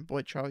Stacy. My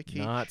boy Charlie Keech.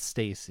 Not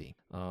Stacy.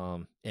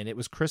 And it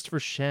was Christopher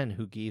Shen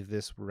who gave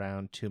this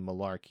round to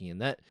Mullarkey,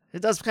 and that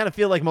it does kind of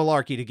feel like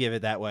Mullarkey to give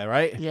it that way,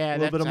 right? Yeah, a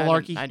little bit of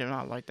Mullarkey. I do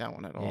not like that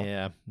one at all.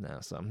 Yeah, no,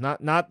 so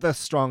not the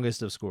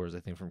strongest of scores,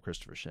 I think, from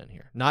Christopher Shen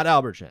here. Not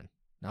Albert Shen.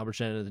 Albert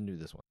Shen doesn't do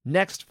this one.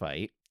 Next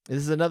fight. This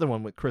is another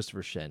one with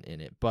Christopher Shen in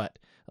it, but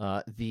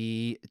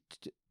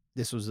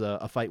this was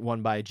a fight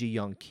won by Ji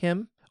Young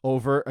Kim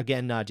over,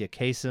 again, Nadia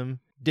Kasem.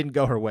 Didn't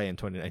go her way in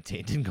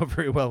 2019. Didn't go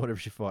very well whenever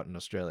she fought in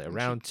Australia.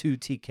 Round 2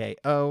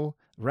 TKO.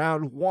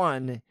 Round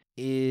 1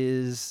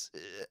 is...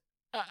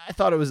 I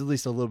thought it was at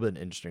least a little bit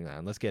interesting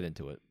round. Let's get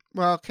into it.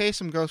 Well,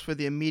 Kasem goes for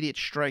the immediate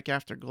strike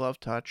after glove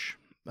touch.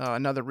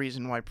 Another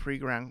reason why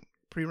pre-round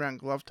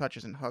glove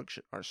touches and hugs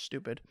are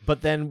stupid.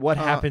 But then what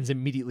happens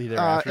immediately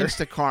thereafter?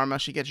 Insta karma.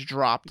 She gets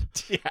dropped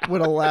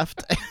with a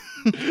left.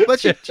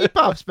 But she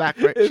pops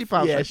back, right? She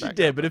pops yeah, right she back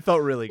did, up. but it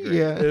felt really great.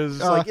 Yeah. It was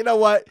like, you know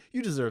what?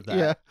 You deserve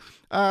that.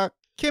 Yeah.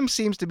 Kim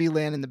seems to be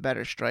landing the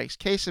better strikes.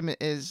 Kasem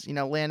is,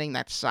 landing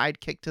that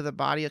side kick to the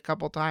body a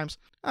couple times.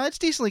 It's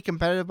decently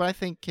competitive, but I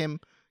think Kim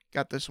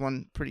got this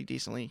one pretty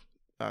decently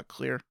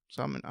clear.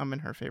 So I'm in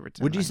her favorite.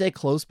 Would you say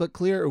close but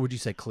clear, or would you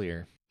say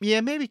clear?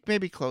 Yeah,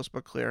 maybe close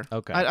but clear.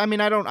 Okay. I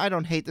mean, I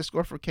don't hate the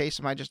score for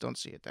Kasem. I just don't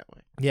see it that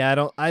way.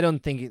 Yeah, I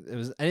don't think it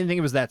was. I didn't think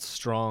it was that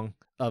strong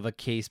of a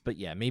case, but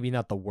yeah, maybe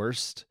not the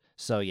worst.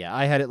 So yeah,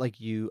 I had it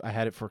like you. I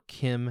had it for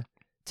Kim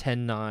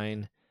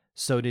 10-9.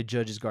 So did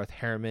judges Garth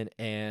Harriman,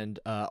 and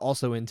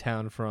also in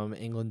town from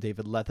England,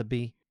 David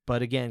Lethaby.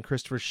 But again,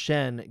 Christopher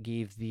Shen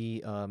gave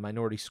the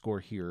minority score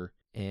here.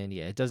 And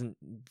yeah, it doesn't,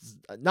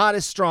 not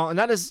as strong,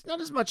 not as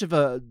much of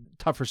a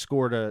tougher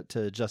score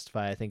to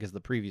justify, I think, as the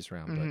previous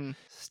round, but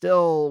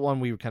still one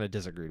we kind of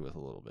disagreed with a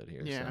little bit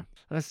here. Yeah. So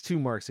that's 2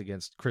 marks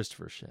against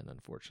Christopher Shen,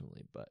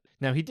 unfortunately. But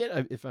now he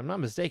did, if I'm not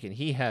mistaken,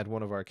 he had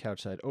one of our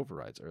Couchside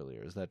overrides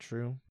earlier. Is that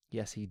true?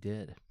 Yes, he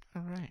did.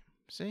 All right.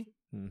 See?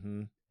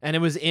 Mm-hmm. And it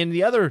was in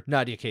the other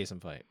Nadia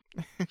Kasem fight.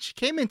 She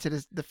came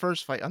into the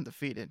first fight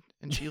undefeated,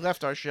 and she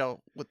left our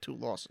show with 2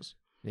 losses.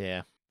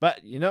 Yeah.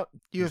 But,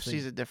 UFC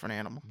is a different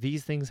animal.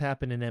 These things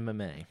happen in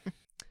MMA.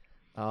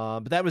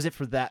 But that was it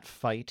for that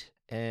fight.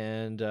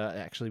 And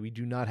actually, we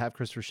do not have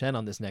Christopher Shen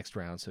on this next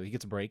round, so he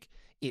gets a break.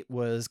 It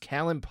was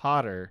Callum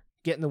Potter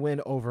getting the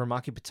win over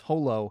Maki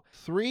Pitolo,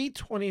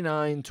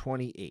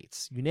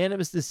 329-28.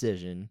 Unanimous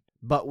decision,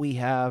 but we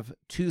have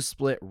 2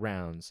 split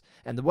rounds.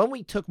 And the one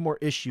we took more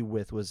issue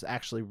with was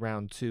actually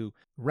round 2.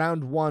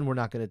 Round 1, we're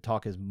not going to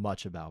talk as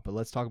much about, but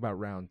let's talk about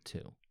round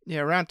 2. Yeah,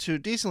 round 2,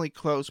 decently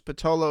close.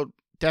 Pitolo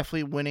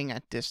definitely winning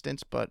at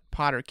distance, but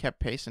Potter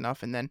kept pace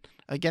enough, and then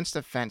against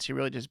the fence, he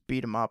really just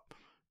beat him up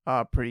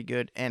pretty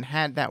good, and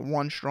had that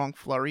one strong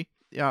flurry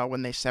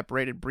when they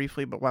separated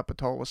briefly, but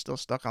Wapatola was still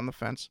stuck on the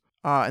fence,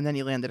 and then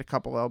he landed a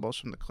couple elbows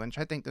from the clinch.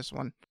 I think this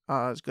one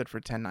is good for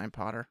 10-9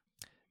 Potter.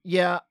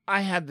 Yeah, I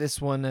had this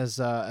one as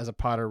a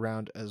Potter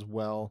round as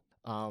well.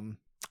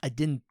 I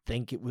didn't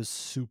think it was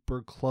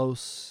super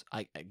close.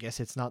 I guess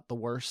it's not the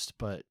worst,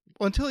 but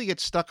Well, until he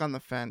gets stuck on the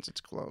fence,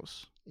 it's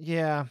close.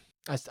 yeah.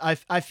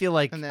 I feel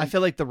like And I then-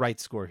 feel like the right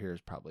score here is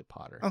probably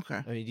Potter. Okay.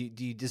 I mean,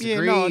 do you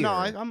disagree? Yeah, no,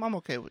 or- I'm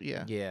okay with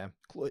yeah. Yeah.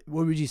 What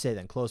would you say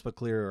then? Close but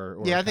clear,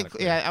 or Yeah, I kinda think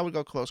clear? I would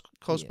go close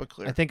Yeah. but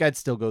clear. I think I'd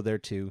still go there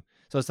too.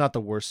 So it's not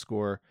the worst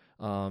score.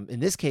 In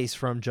this case,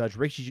 from Judge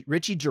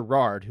Richie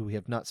Gerard, who we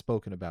have not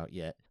spoken about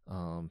yet.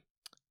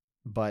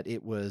 But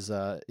it was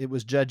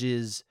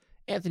judges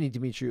Anthony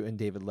Demetriou and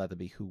David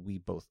Leatherby who we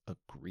both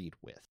agreed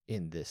with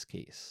in this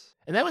case.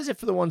 And that was it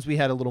for the ones we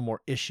had a little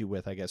more issue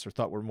with, I guess, or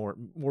thought were more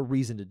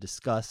reason to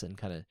discuss and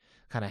kind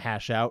of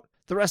hash out.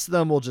 The rest of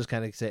them we'll just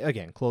kind of say,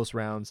 again, close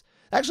rounds.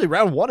 Actually,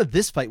 round 1 of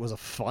this fight was a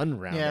fun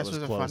round. Yeah, It this was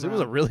was a close. fun It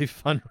was a round. really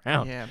fun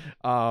round. Yeah.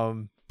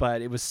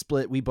 But it was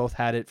split. We both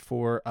had it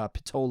for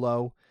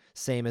Pitolo,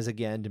 same as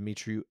again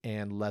Demetriou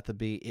and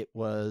Leatherby. It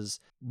was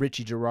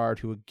Richie Gerard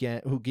who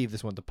gave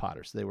this one to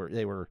Potter. So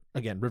they were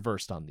again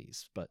reversed on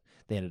these, but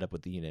they ended up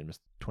with the unanimous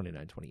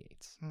 29-28.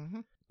 Mm-hmm.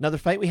 Another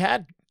fight we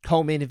had,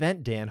 co-main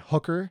event, Dan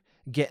Hooker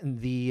getting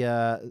the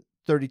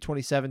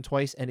 30-27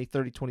 twice and a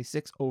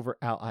 30-26 over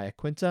Al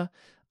Iaquinta.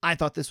 I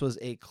thought this was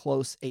a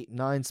close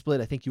 8-9 split.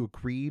 I think you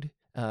agreed.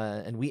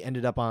 And we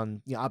ended up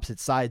on the opposite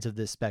sides of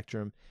this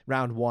spectrum.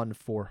 Round 1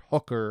 for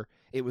Hooker,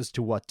 it was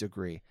to what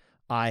degree?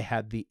 I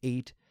had the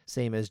 8,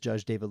 same as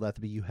Judge David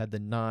Leatherby. You had the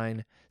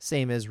 9,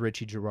 same as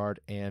Richie Gerard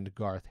and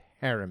Garth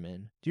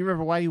Harriman. Do you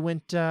remember why you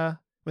went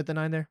with the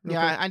 9 there? real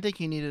Yeah, quick? I think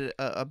he needed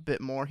a bit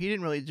more. He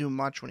didn't really do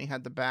much when he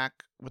had the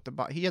back with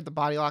the he had the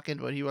body lock in,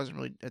 but he wasn't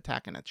really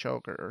attacking a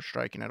choke or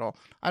striking at all.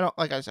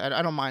 Like I said,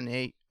 I don't mind the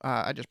 8.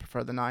 I just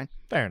prefer the 9.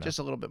 Fair enough. Just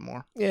a little bit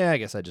more. Yeah, I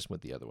guess I just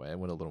went the other way. I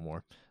went a little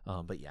more.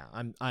 But yeah,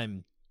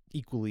 I'm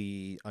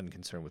equally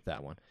unconcerned with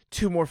that one.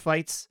 2 more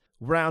fights.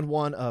 Round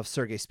 1 of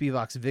Sergey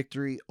Spivak's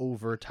victory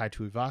over Tai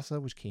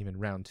Tuivasa, which came in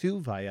round 2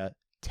 via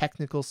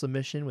technical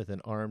submission with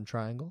an arm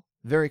triangle.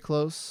 Very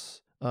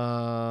close,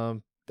 at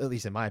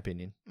least in my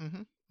opinion.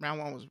 Mm-hmm. Round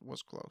 1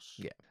 was close.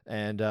 Yeah,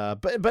 and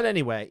but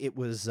anyway, it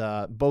was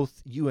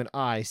both you and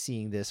I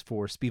seeing this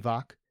for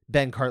Spivak.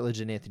 Ben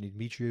Cartledge and Anthony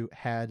Demetriou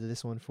had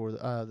this one for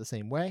the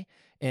same way,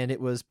 and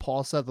it was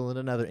Paul Sutherland,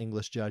 another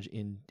English judge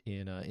in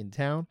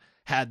town,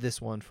 had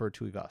this one for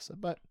Tuivasa,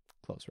 but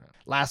close round.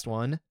 Last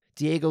one,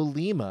 Diego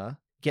Lima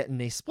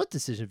getting a split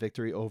decision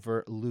victory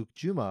over Luke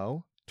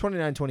Jumeau.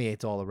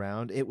 29-28 all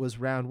around. It was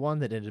round 1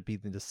 that ended up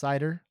being the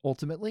decider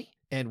ultimately,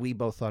 and we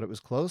both thought it was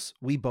close.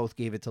 We both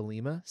gave it to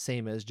Lima,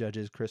 same as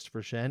judges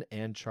Christopher Shen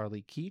and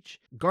Charlie Keach.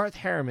 Garth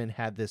Harriman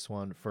had this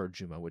one for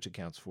Jumeau, which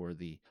accounts for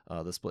the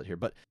split here,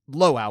 but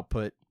low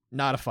output.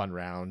 Not a fun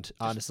round,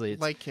 honestly.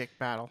 It's Leg kick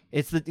battle.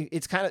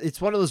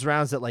 it's one of those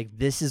rounds that like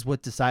this is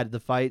what decided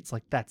the fight. It's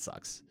like that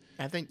sucks.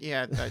 I think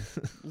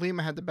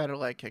Lima had the better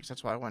leg kicks.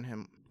 That's why I went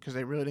him because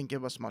they really didn't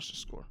give us much to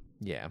score.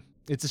 Yeah,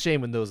 it's a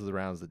shame when those are the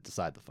rounds that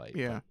decide the fight.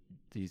 Yeah.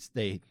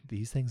 but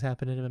these things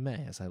happen in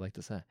MMA, as I like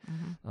to say.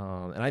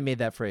 Mm-hmm. And I made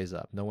that phrase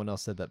up. No one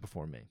else said that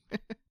before me.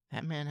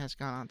 That man has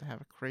gone on to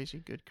have a crazy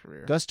good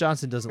career. Gus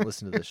Johnson doesn't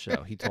listen to this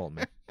show. He told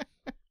me.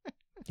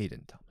 He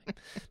didn't tell me.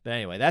 But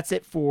anyway, that's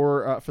it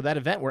for that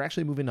event. We're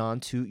actually moving on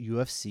to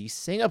UFC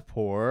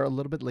Singapore a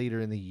little bit later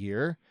in the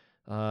year,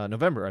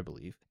 November, I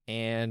believe.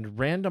 And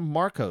Random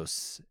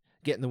Marcos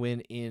getting the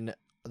win in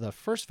the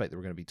first fight that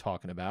we're going to be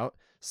talking about.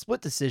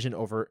 Split decision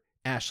over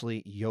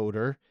Ashley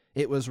Yoder.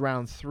 It was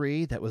round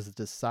 3 that was the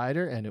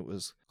decider, and it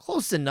was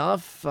close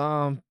enough.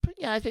 But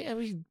yeah, I think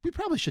we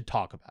probably should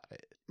talk about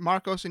it.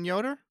 Marcos and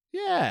Yoder?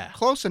 Yeah.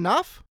 Close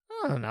enough?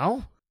 I don't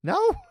know. No?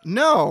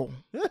 No.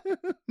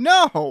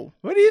 No.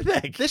 What do you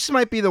think? This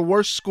might be the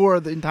worst score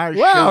of the entire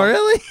show. Wow,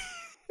 really?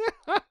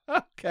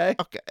 Okay.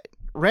 Okay.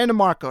 Random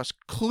Marcos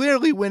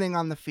clearly winning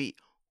on the feet.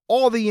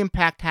 All the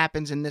impact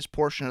happens in this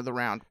portion of the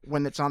round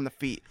when it's on the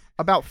feet.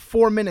 About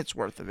 4 minutes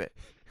worth of it.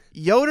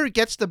 Yoder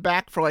gets the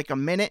back for like a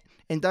minute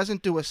and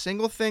doesn't do a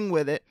single thing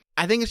with it.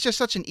 I think it's just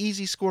such an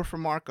easy score for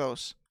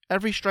Marcos.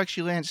 Every strike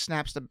she lands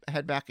snaps the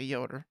head back of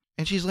Yoder.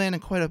 And she's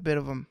landing quite a bit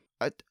of them.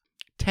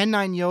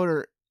 10-9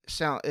 Yoder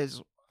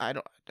is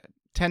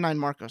 10-9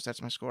 Marcos.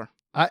 That's my score.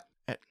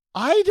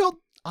 I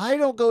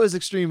don't go as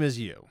extreme as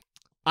you.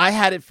 I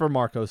had it for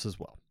Marcos as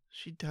well.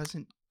 She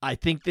doesn't. I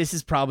think this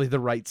is probably the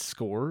right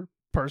score,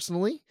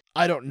 personally.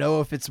 I don't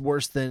know if it's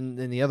worse than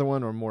the other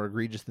one or more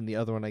egregious than the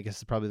other one. I guess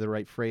is probably the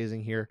right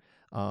phrasing here.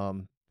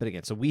 But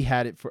again, so we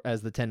had it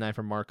as the 10-9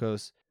 for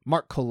Marcos.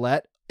 Mark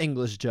Collette,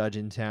 English judge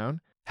in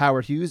town.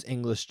 Howard Hughes,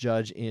 English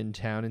judge in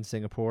town in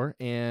Singapore.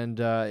 And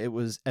it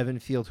was Evan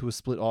Field who was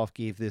split off,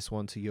 gave this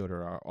one to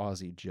Yoder, our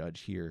Aussie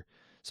judge here.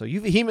 So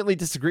you vehemently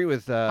disagree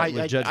with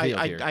Judge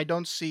Field here. I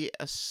don't see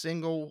a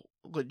single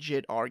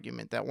legit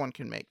argument that one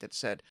can make that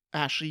said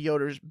Ashley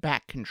Yoder's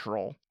back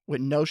control with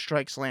no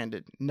strikes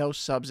landed, no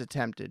subs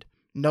attempted,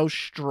 no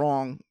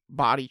strong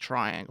body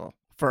triangle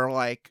for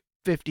like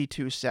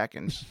 52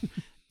 seconds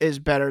is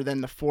better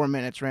than the 4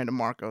 minutes Random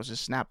Marcos is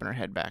snapping her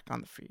head back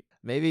on the feet.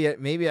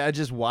 Maybe I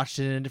just watched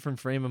it in a different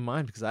frame of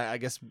mind because I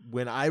guess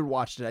when I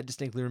watched it, I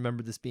distinctly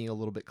remember this being a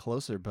little bit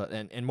closer, but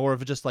and more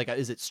of just like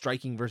is it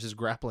striking versus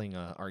grappling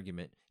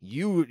argument.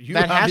 You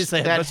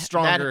obviously have a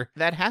stronger.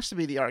 That has to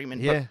be the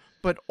argument. Yeah,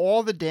 but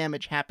all the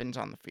damage happens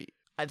on the feet.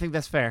 I think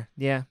that's fair.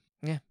 Yeah.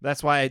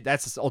 That's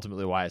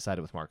ultimately why I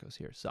sided with Marcos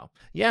here. So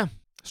yeah,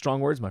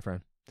 strong words, my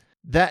friend.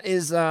 That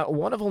is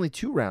one of only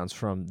 2 rounds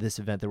from this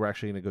event that we're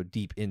actually going to go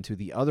deep into.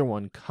 The other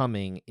one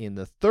coming in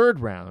the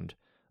 3rd round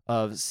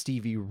of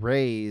Stevie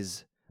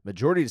Ray's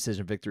majority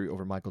decision victory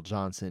over Michael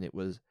Johnson. It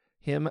was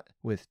him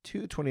with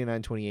 2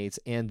 29-28s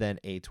and then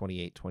a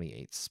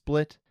 28-28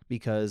 split,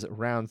 because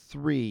round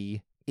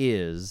 3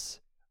 is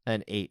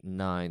an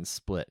 8-9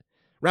 split.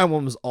 Round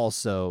 1 was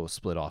also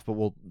split off,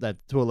 but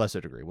that to a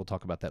lesser degree. We'll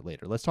talk about that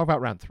later. Let's talk about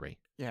round 3.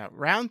 Yeah,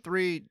 round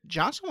 3,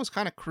 Johnson was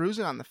kind of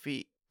cruising on the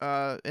feet.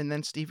 And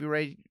then Stevie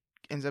Ray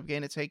ends up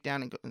getting a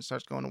takedown and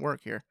starts going to work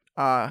here.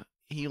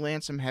 He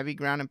lands some heavy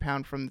ground and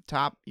pound from the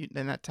top,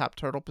 in that top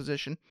turtle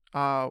position.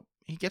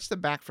 He gets the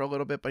back for a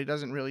little bit, but he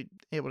doesn't really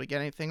able to get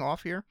anything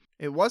off here.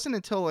 It wasn't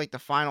until like the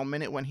final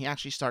minute when he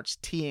actually starts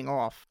teeing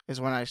off is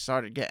when I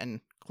started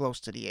getting close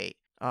to the 8.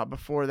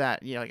 Before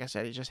that, like I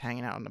said, he's just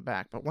hanging out in the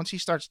back. But once he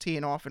starts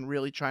teeing off and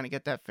really trying to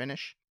get that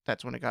finish,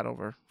 that's when it got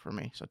over for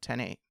me. So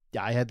 10-8.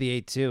 Yeah, I had the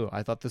 8 too.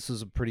 I thought this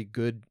was a pretty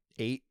good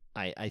 8.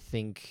 I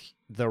think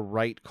the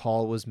right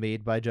call was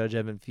made by Judge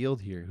Evan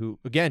Field here, who,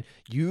 again,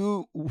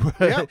 you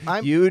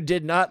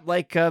did not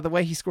like the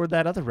way he scored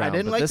that other round. I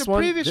didn't like the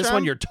previous round. This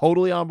one, you're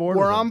totally on board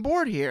with. We're on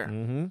board here.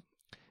 Mm-hmm.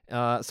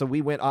 So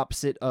we went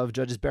opposite of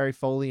Judges Barry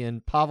Foley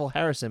and Pavel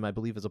Harrison, I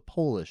believe, is a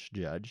Polish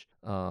judge.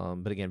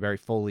 But again, Barry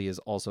Foley is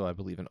also, I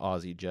believe, an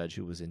Aussie judge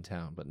who was in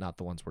town, but not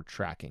the ones we're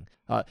tracking.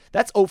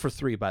 That's 0 for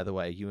 3, by the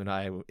way, you and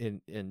I,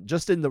 in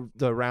just in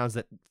the rounds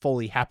that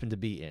Foley happened to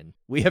be in.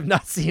 We have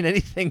not seen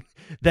anything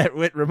that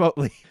went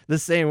remotely the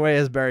same way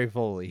as Barry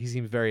Foley. He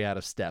seems very out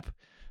of step.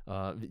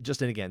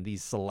 Just in, again,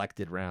 these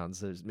selected rounds.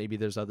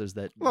 There's others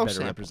that better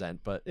represent,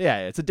 but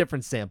yeah, it's a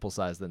different sample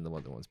size than the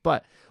other ones.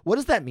 But what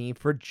does that mean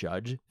for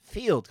Judge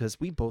Field?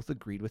 Because we both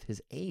agreed with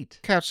his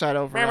 8. Couchside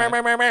over.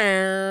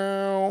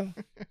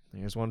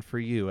 There's one for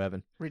you,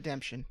 Evan.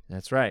 Redemption.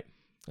 That's right.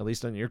 At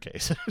least in your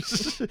case.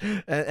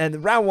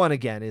 and round 1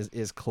 again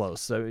is close.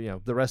 So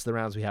the rest of the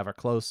rounds we have are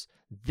close.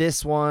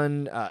 This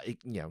one,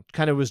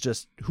 kind of was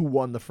just who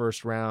won the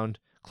first round.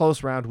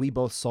 Close round. We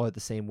both saw it the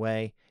same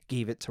way.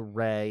 Gave it to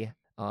Ray.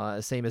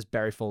 Same as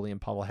Barry Foley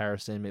and Pavel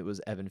Harrison. It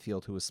was Evan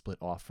Field who was split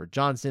off for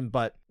Johnson,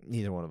 but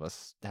neither one of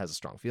us has a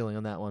strong feeling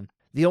on that one.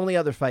 The only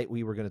other fight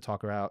we were going to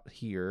talk about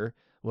here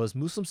was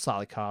Muslim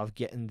Salikov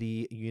getting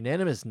the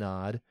unanimous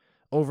nod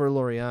over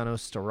Laureano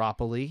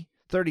Staropoli,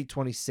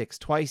 30-26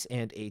 twice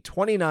and a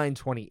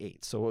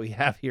 29-28. So what we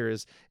have here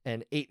is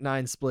an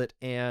 8-9 split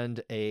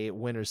and a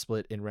winner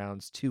split in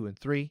rounds 2 and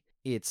 3.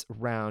 It's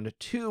round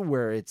 2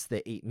 where it's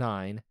the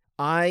 8-9.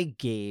 I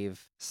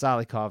gave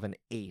Salikov an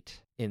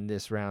 8 in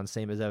this round,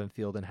 same as Evan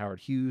Field and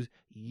Howard Hughes.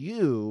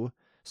 You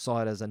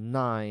saw it as a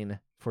 9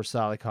 for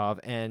Salikov,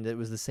 and it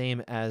was the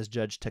same as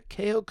Judge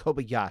Takeo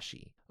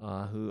Kobayashi,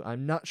 who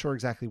I'm not sure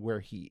exactly where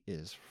he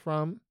is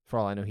from. For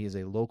all I know, he is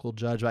a local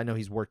judge. I know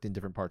he's worked in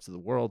different parts of the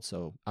world,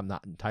 so I'm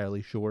not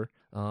entirely sure.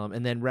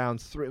 And then round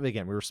 3,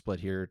 again, we were split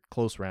here.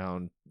 Close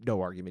round,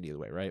 no argument either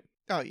way, right?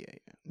 Oh, yeah.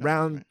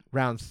 No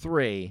round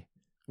 3,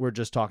 we're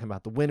just talking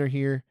about the winner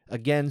here.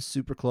 Again,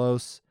 super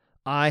close.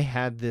 I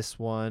had this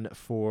one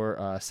for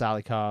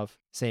Salikov,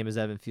 same as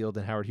Evan Field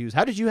and Howard Hughes.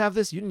 How did you have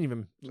this? You didn't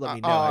even let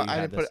me know.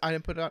 I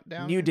didn't put it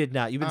down. You did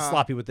not. You've been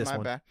sloppy with this my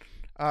one. Bad.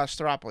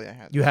 Staropoli, I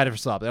had. You had it for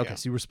Staropoli. Okay, Yeah.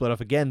 so you were split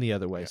off again the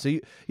other way. Yeah. So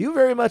you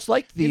very much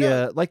liked the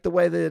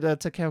way that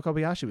Takeo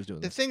Kobayashi was doing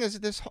The this. thing is,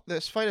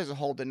 this fight as a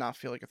whole did not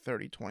feel like a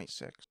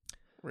 30-26,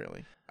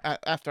 really.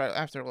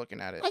 After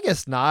looking at it, I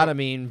guess not.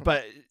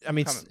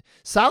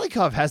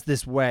 Salikov has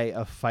this way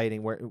of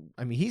fighting where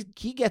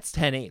he gets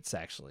 10-8s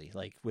actually,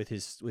 like with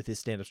his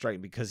stand up striking,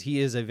 because he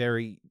is a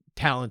very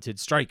talented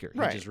striker. He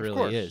just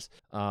really is.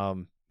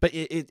 But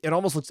it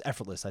almost looks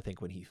effortless, I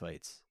think, when he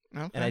fights.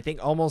 Okay. And I think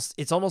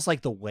it's almost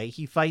like the way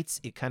he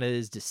fights, it kind of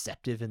is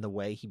deceptive in the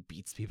way he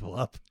beats people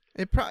up.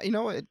 It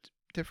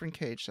different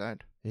cage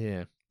side.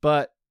 Yeah,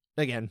 but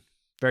again,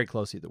 very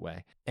close either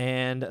way.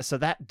 And so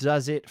that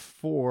does it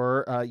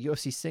for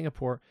UFC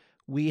Singapore.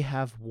 We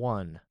have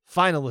one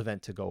final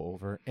event to go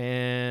over,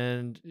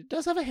 and it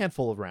does have a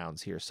handful of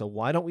rounds here. So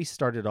why don't we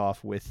start it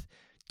off with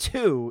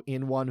 2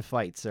 in one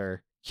fight,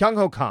 sir? Hyung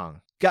Ho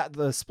Kang got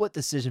the split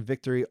decision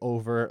victory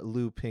over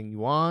Liu Ping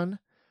Yuan,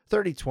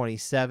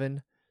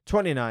 30-27,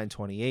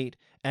 29-28,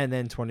 and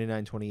then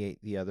 29-28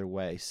 the other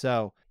way.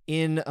 So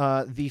in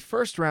the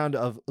first round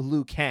of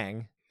Liu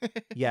Kang,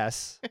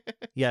 yes,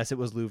 it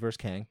was Liu versus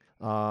Kang.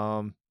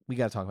 We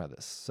got to talk about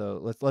this.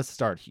 So let's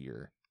start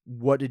here.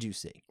 What did you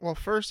see? Well,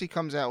 first he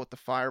comes out with the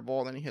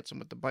fireball, then he hits him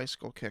with the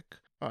bicycle kick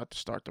to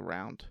start the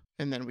round,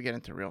 and then we get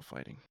into real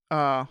fighting.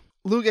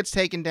 Liu gets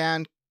taken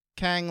down.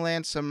 Kang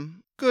lands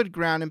some good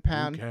ground and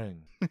pound.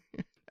 Liu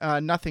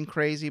Kang. Nothing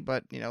crazy,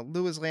 but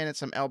Liu is landing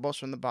some elbows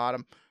from the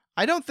bottom.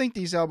 I don't think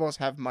these elbows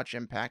have much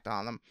impact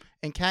on them,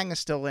 and Kang is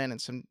still landing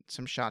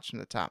some shots from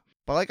the top.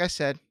 But like I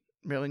said,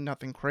 really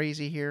nothing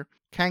crazy here.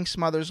 Kang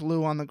smothers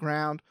Lou on the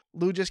ground.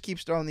 Lou just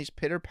keeps throwing these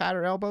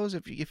pitter-patter elbows.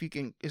 If you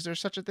can, is there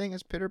such a thing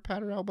as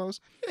pitter-patter elbows?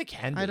 They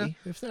can be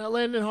if they're not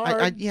landing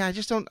hard. I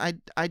just don't.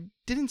 I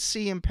didn't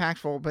see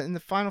impactful, but in the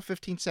final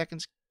 15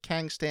 seconds,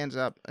 Kang stands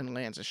up and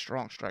lands a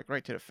strong strike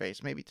right to the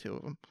face, maybe 2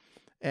 of them.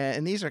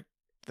 And these are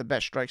the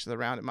best strikes of the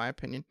round, in my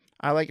opinion.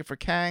 I like it for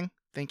Kang.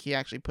 Think he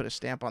actually put a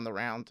stamp on the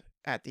round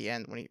at the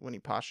end when he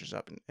postures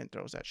up and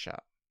throws that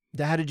shot.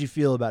 How did you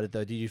feel about it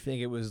though? Did you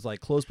think it was like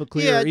close but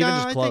clear, or even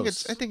just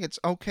close? I think it's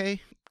okay,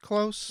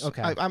 close.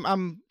 Okay.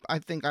 I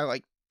think I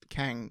like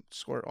Kang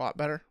scored a lot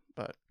better,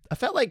 but I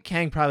felt like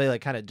Kang probably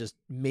like kind of just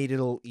made it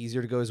a little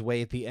easier to go his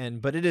way at the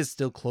end, but it is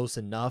still close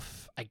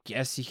enough. I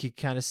guess you could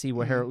kind of see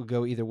where it would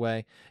go either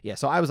way. Yeah,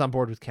 so I was on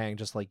board with Kang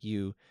just like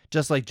you,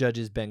 just like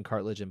judges Ben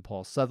Cartledge and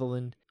Paul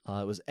Sutherland.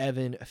 It was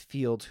Evan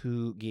Field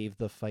who gave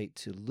the fight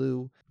to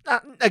Lou.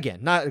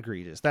 Not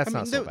egregious. That's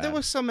not so bad. There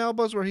was some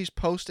elbows where he's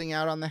posting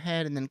out on the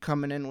head and then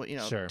coming in with,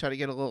 Sure. try to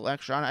get a little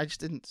extra on it. I just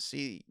didn't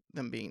see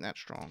them being that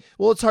strong.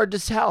 Well, it's hard to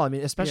tell. I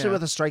mean, especially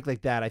with a strike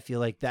like that, I feel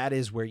like that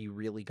is where you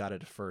really got to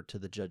defer to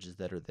the judges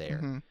that are there.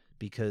 Mm-hmm.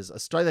 Because a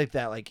strike like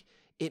that, like,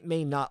 it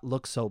may not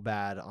look so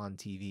bad on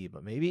TV,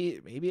 but maybe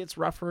it's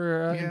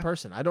rougher in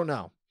person. I don't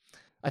know.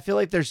 I feel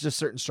like there's just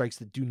certain strikes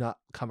that do not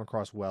come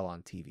across well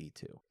on TV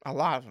too. A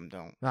lot of them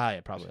don't.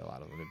 Yeah, probably a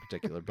lot of them in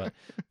particular,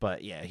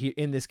 but yeah,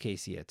 in this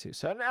case, yeah, too.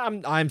 So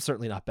I'm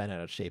certainly not bent out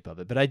of shape of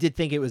it, but I did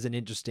think it was an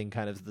interesting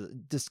kind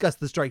of discuss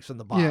the strikes from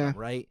the bottom,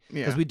 right?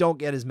 Because we don't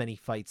get as many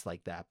fights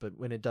like that, but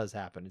when it does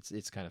happen,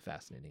 it's kind of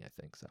fascinating, I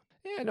think. So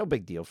yeah, no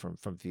big deal from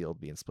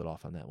Field being split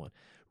off on that one.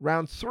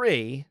 Round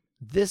 3.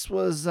 This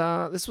was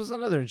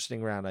another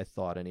interesting round, I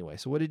thought. Anyway,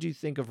 so what did you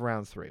think of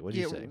round 3? What did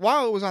you say?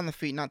 While it was on the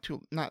feet, not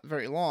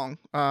very long,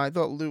 I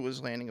thought Lou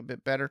was landing a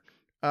bit better.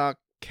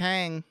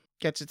 Kang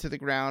gets it to the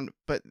ground,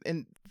 but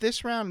in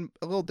this round,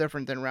 a little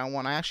different than round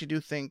 1. I actually do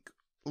think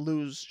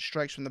Lou's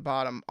strikes from the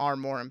bottom are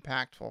more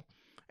impactful,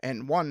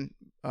 and one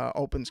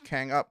opens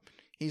Kang up.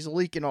 He's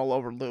leaking all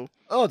over Lou.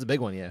 Oh, it's a big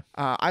one, yeah.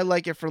 I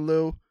like it for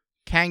Lou.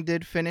 Kang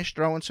did finish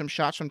throwing some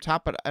shots from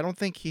top, but I don't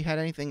think he had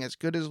anything as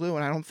good as Lou,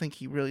 and I don't think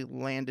he really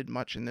landed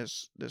much in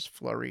this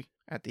flurry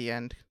at the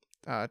end.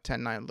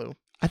 10-9 Lou.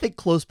 I think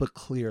close but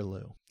clear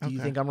Lou. Do you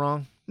think I'm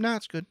wrong? No,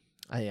 it's good.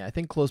 I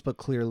think close but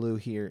clear Lou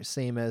here.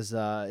 Same as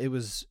it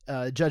was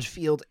Judge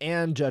Field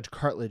and Judge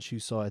Cartledge who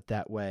saw it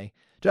that way.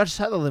 Judge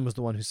Sutherland was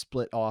the one who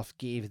split off,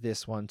 gave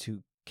this one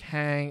to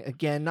Kang.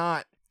 Again,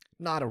 not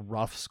a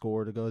rough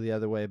score to go the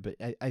other way, but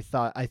I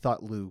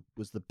thought Lou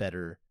was the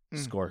better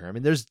scorer. I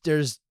mean,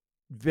 there's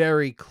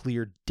very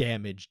clear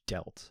damage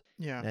dealt.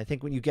 Yeah. And I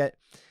think when you get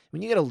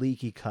a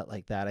leaky cut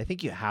like that, I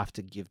think you have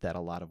to give that a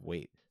lot of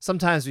weight.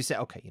 Sometimes we say,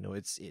 okay,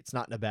 it's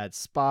not in a bad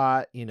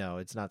spot,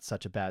 it's not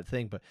such a bad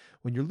thing, but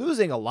when you're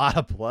losing a lot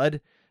of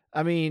blood,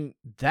 I mean,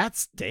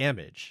 that's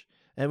damage.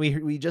 And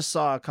we just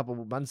saw a couple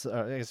of months,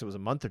 I guess it was a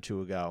month or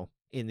two ago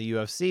in the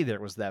UFC, there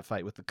was that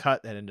fight with the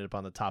cut that ended up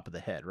on the top of the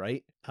head,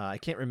 right? I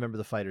can't remember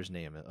the fighter's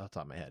name off the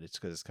top of my head. It's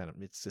because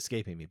it's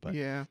escaping me, but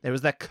there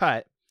was that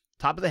cut,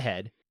 top of the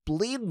head,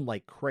 bleeding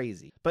like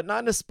crazy, but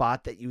not in a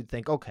spot that you would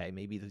think, okay,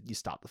 maybe you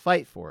stop the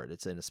fight for it.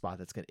 It's in a spot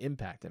that's going to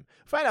impact him.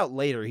 Find out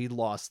later he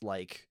lost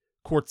like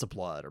quarts of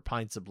blood or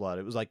pints of blood.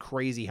 It was like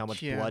crazy how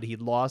much blood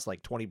he'd lost,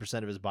 like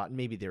 20% of his body.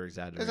 Maybe they were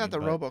exaggerating. Is that the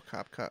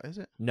RoboCop cut, is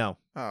it? No.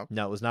 Oh.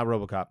 No, it was not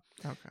RoboCop.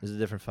 Okay. It was a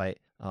different fight.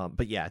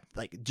 But yeah,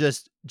 like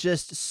just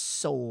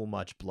so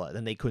much blood,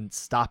 and they couldn't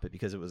stop it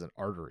because it was an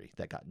artery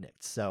that got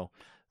nicked. So,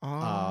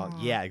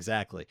 yeah,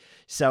 exactly.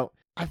 So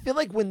I feel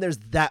like when there's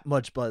that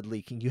much blood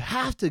leaking, you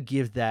have to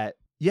account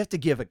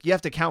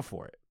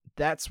for it.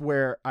 That's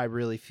where I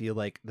really feel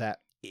like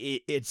that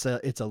it's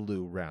a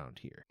Lou round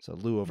here. So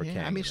Lou over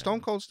Kang. I mean, Stone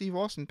Cold Steve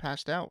Austin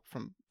passed out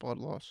from blood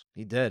loss.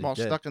 He did. While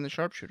stuck in the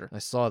sharpshooter. I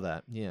saw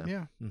that. Yeah.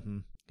 Yeah. Mm-hmm.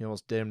 He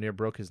almost damn near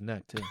broke his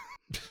neck too.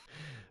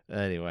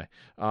 Anyway,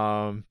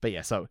 but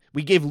yeah, so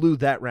we gave Lou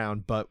that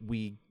round, but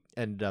we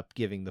ended up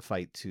giving the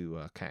fight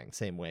to Kang,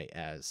 same way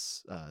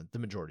as the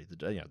majority of the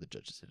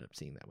judges ended up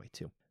seeing that way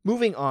too.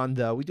 Moving on,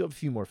 though, we do have a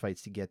few more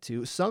fights to get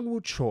to.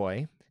 Sungwoo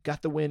Choi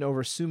got the win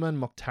over Suman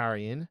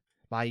Mokhtarian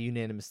by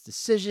unanimous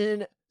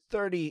decision,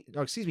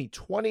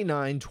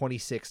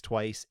 29-26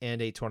 twice,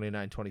 and a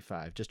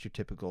 29-25. Just your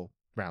typical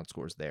round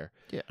scores there.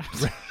 Yeah.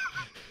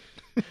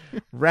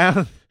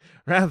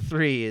 Round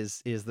 3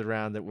 is the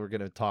round that we're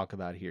going to talk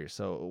about here.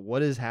 So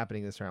what is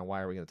happening this round?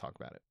 Why are we going to talk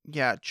about it?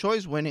 Yeah,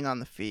 Choi's winning on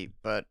the feet,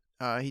 but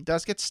he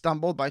does get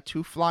stumbled by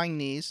 2 flying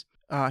knees.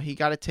 He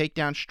got a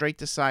takedown straight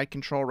to side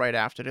control right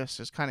after this.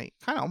 It kind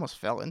of almost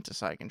fell into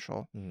side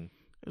control. Mm.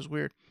 It was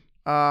weird.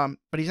 But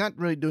he's not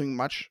really doing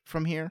much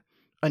from here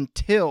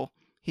until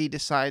he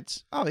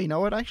decides, oh, you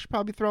know what? I should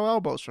probably throw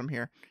elbows from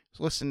here.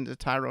 So listen to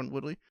Tyrone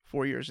Woodley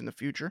 4 years in the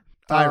future.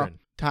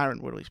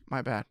 Tyron Woodley,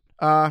 my bad.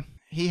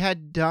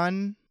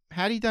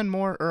 Had he done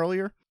more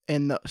earlier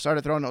and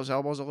started throwing those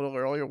elbows a little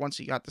earlier once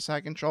he got the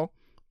side control,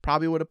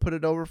 probably would have put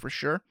it over for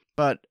sure.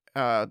 But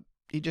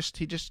he just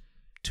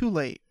too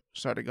late.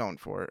 started going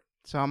for it.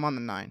 So I'm on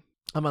the 9.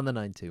 I'm on the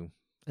 9 too.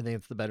 I think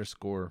it's the better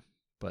score,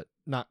 but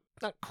not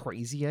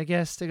crazy, I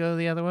guess, to go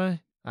the other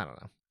way. I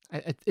don't know.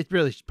 It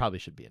really probably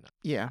should be a 9.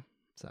 Yeah.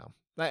 So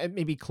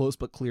maybe close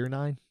but clear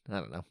 9. I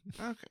don't know.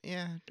 Okay.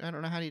 Yeah. I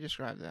don't know. How do you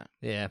describe that?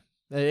 Yeah.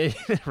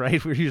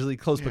 Right. We're usually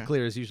close but Yeah.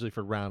 clear is usually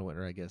for round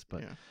winner, I guess.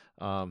 But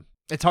Yeah.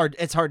 it's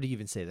hard to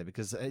even say that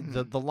because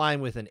the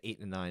line with an 8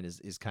 and a 9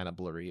 is kind of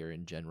blurrier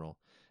in general.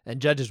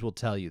 And judges will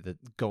tell you that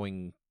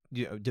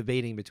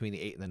debating between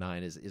the 8 and the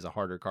 9 is a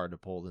harder card to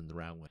pull than the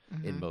round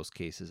win in most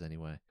cases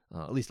anyway.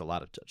 At least a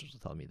lot of judges will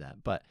tell me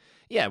that. But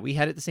yeah, we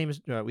had it the same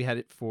as we had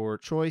it for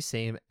Troy,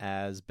 same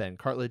as Ben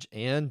Cartledge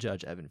and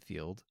Judge Evan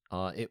Field.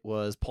 It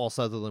was Paul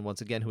Sutherland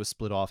once again who was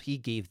split off. He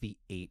gave the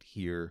 8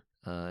 here,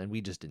 and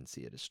we just didn't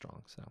see it as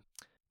strong. So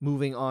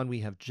moving on, we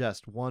have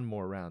just one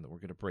more round that we're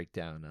going to break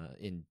down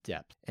in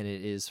depth, and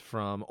it is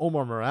from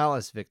Omar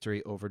Morales'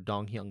 victory over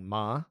Dong Hyung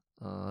Ma.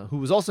 Who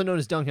was also known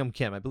as Dong Hyun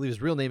Kim. I believe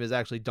his real name is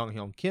actually Dong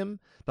Hyun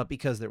Kim, but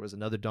because there was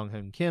another Dong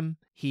Hyun Kim,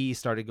 he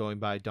started going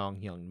by Dong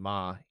Hyun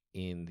Ma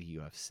in the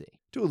UFC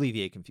to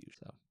alleviate confusion.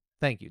 So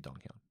thank you, Dong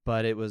Hyun.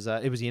 But it was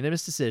a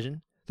unanimous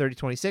decision,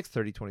 30-26,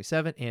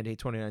 30-27, and a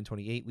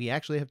 29-28. We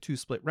actually have 2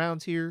 split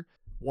rounds here.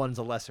 One's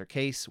a lesser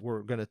case.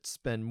 We're going to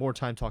spend more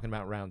time talking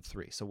about round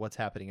 3. So what's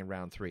happening in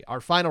round 3? Our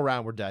final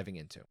round we're diving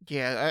into.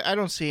 Yeah, I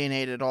don't see an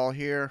 8 at all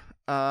here.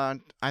 I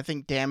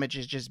think damage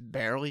is just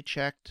barely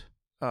checked.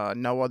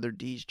 No other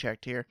D's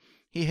checked here.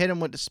 He hit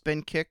him with the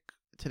spin kick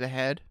to the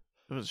head.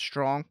 It was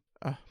strong,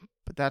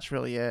 but that's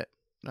really it.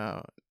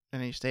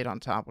 And he stayed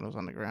on top when it was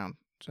on the ground.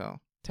 So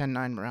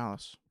 10-9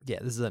 Morales. Yeah,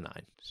 this is a 9.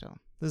 So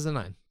this is a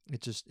 9.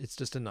 It's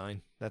just a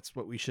 9. That's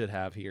what we should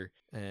have here.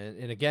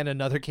 And again,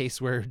 another case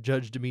where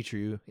Judge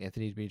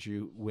Anthony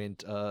Demetriou,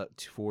 went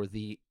for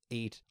the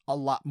 8 a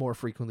lot more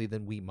frequently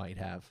than we might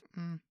have.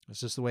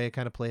 It's just the way it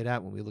kind of played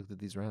out when we looked at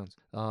these rounds.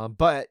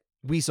 But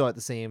we saw it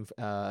the same,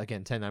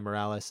 again, 10-9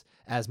 Morales,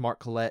 as Mark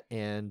Collette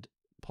and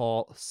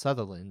Paul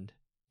Sutherland.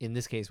 In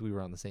this case, we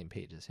were on the same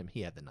page as him.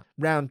 He had the 9.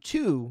 Round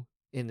 2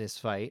 in this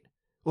fight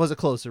was a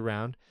closer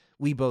round.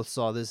 We both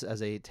saw this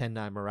as a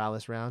 10-9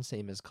 Morales round,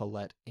 same as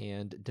Collette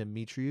and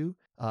Demetriou.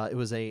 It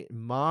was a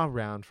Ma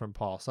round from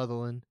Paul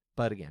Sutherland,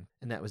 but again,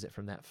 and that was it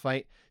from that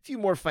fight. A few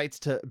more fights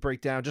to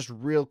break down, just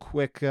real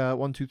quick.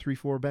 1, 2, 3,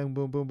 4, bang,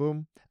 boom, boom,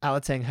 boom.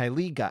 Alatang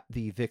Haili got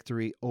the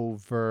victory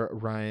over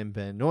Ryan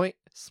Benoit.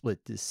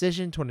 Split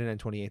decision,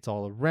 29-28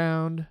 all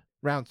around.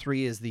 Round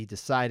 3 is the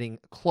deciding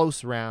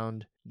close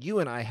round. You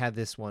and I had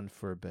this one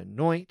for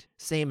Benoit,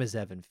 same as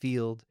Evan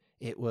Field.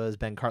 It was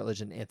Ben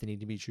Cartledge and Anthony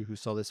Demetriou who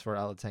saw this for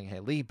Alatang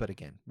Haili, but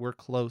again, we're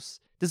close.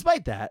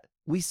 Despite that,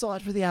 we saw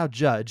it for the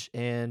outjudge,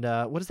 and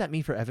what does that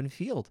mean for Evan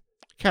Field?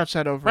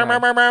 Couchside over.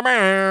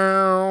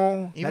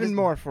 Even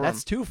more for him.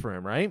 That's 2 for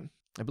him, right?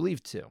 I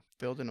believe 2.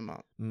 Building him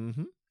up.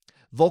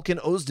 Volkan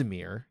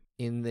Ozdemir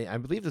I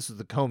believe this was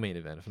the co-main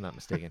event, if I'm not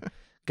mistaken,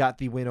 got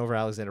the win over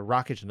Alexander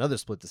Rakic, another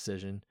split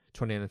decision,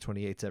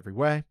 29-28 every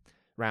way.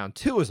 Round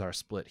 2 is our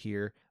split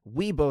here.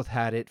 We both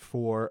had it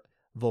for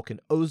Volkan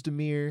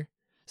Ozdemir,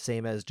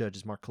 same as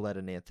judges Mark Collette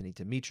and Anthony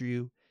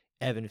Demetriou.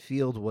 Evan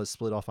Field was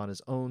split off on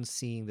his own,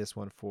 seeing this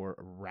one for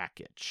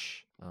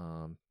Rakic.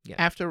 Yeah.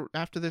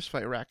 After this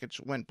fight,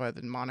 Rakic went by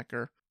the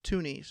moniker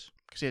 2 knees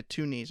because he had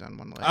 2 knees on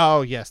one leg.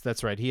 Oh, yes,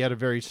 that's right. He had a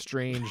very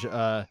strange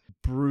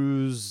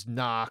bruise,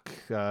 knock,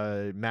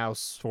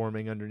 mouse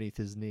forming underneath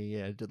his knee.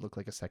 Yeah, it did look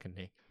like a second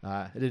knee.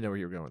 I didn't know where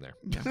you were going there.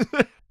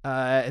 Yeah.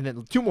 And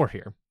then 2 more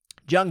here.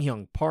 Jung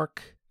Hyung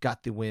Park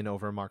got the win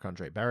over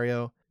Marc-Andre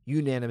Barrio.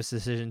 Unanimous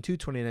decision,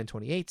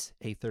 29-28,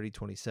 a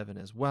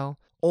 30-27 as well.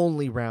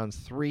 Only round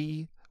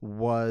 3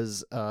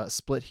 was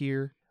split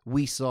here.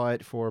 We saw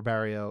it for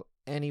Barrio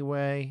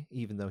anyway,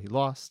 even though he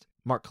lost.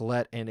 Mark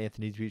Collette and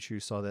Anthony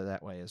Demetriou saw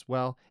that way as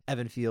well.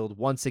 Evan Field,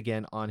 once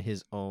again on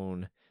his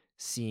own,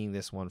 seeing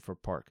this one for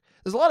Park.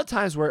 There's a lot of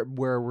times where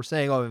we're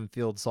saying, oh, Evan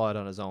Field saw it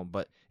on his own,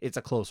 but it's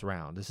a close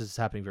round. This is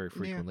happening very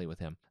frequently with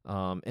him.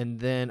 And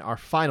then our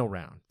final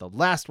round, the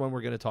last one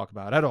we're going to talk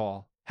about at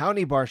all,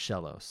 Raoni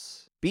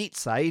Barcelos beat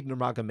Said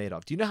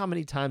Nurmagomedov. Do you know how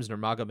many times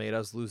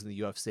Nurmagomedov's losing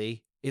the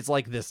UFC? It's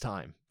like this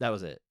time. That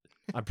was it.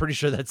 I'm pretty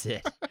sure that's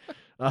it.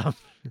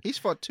 He's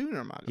fought 2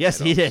 Nurmagomedovs. Yes,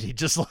 he did. He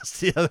just lost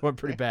the other one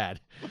pretty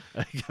bad.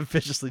 He got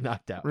viciously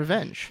knocked out.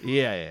 Revenge.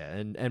 Yeah.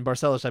 And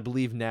Barcelos, I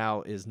believe,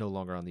 now is no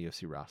longer on the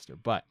UFC roster.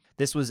 But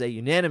this was a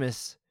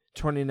unanimous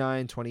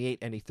 29-28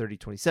 and a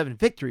 30-27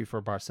 victory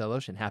for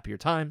Barcelos in happier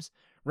times.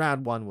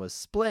 Round 1 was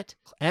split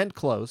and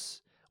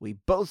close. We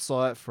both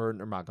saw it for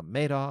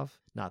Nurmagomedov.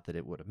 Not that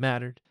it would have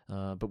mattered,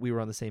 but we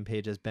were on the same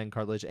page as Ben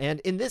Cartledge, and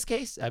in this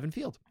case, Evan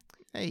Field.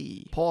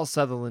 Hey. Paul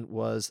Sutherland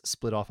was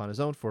split off on his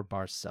own for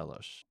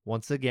Barcelos.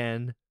 Once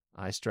again,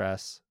 I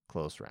stress,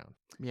 close round.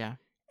 Yeah.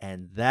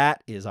 And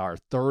that is our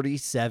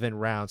 37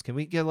 rounds. Can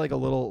we get like a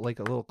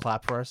little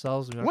clap for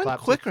ourselves? Went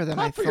quicker than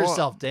I thought. Clap for thought.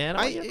 yourself, Dan.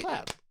 I want you to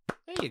clap.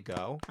 There you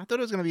go. I thought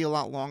it was going to be a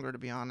lot longer, to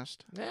be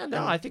honest. Yeah,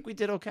 no, I think we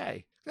did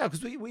okay. No,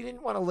 because we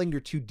didn't want to linger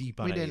too deep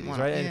on any of these,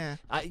 right? Yeah.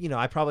 And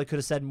I probably could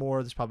have said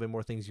more. There's probably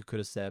more things you could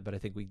have said, but I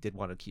think we did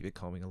want to keep it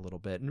coming a little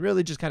bit and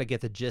really just kind of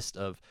get the gist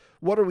of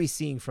what are we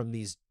seeing from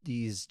these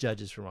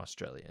judges from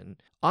Australia. And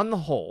on the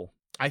whole,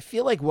 I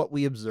feel like what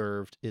we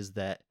observed is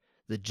that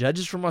the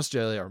judges from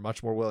Australia are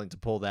much more willing to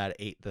pull that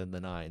 8 than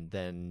the 9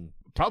 than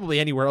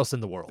probably anywhere else in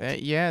the world.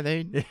 If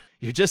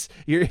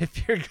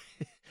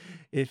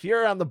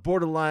you're on the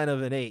borderline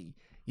of an 8,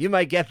 you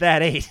might get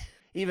that 8,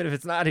 even if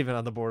it's not even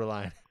on the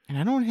borderline. And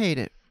I don't hate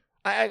it.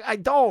 I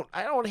don't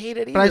hate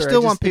it either. But I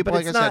still want people,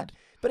 like I said.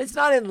 But it's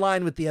not in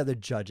line with the other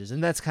judges,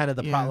 and that's kind of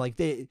the problem. Like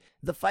the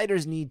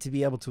fighters need to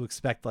be able to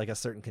expect like a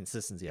certain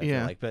consistency. I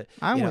feel like, but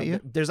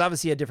there's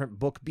obviously a different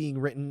book being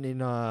written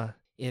in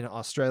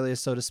Australia,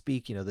 so to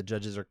speak. The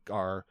judges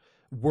are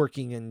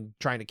working and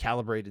trying to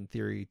calibrate in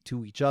theory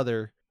to each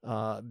other.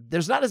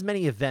 There's not as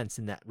many events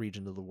in that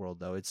region of the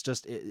world, though. It's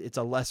just it's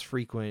a less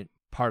frequent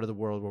part of the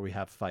world where we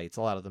have fights.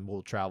 A lot of them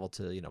will travel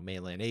to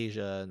mainland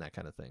Asia and that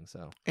kind of thing.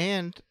 So,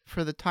 and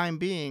for the time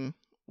being,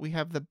 we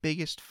have the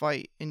biggest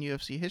fight in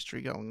UFC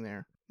history going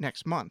there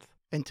next month,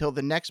 until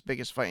the next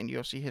biggest fight in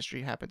UFC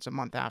history happens a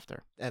month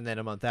after. And then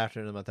a month after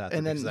and a month after.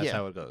 And then, that's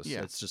how it goes.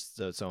 Yeah. It's just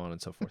so on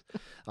and so forth.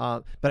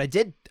 But I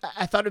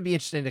thought it'd be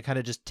interesting to kind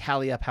of just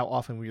tally up how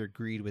often we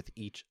agreed with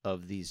each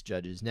of these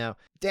judges. Now,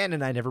 Dan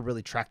and I never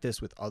really tracked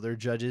this with other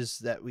judges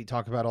that we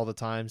talk about all the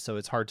time, so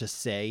it's hard to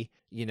say,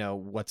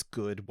 what's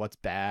good, what's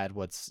bad,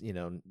 what's,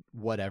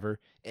 whatever.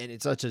 And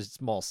it's such a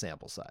small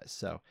sample size.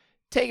 So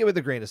take it with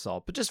a grain of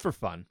salt, but just for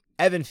fun.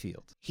 Evan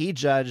Field, he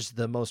judged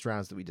the most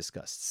rounds that we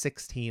discussed,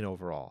 16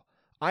 overall.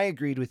 I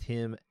agreed with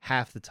him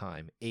half the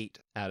time, 8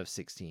 out of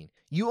 16.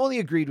 You only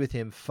agreed with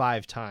him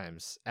 5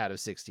 times out of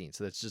 16,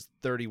 so that's just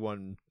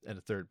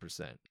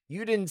 31.33%.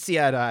 You didn't see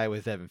eye to eye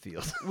with Evan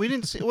Field. We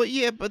didn't see. Well,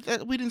 yeah,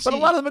 but we didn't see. But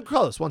a lot of them are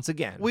close. Once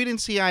again, we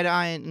didn't see eye to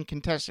eye in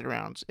contested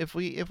rounds. If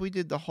we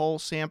did the whole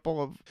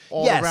sample of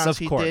all the rounds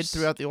he did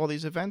throughout all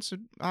these events,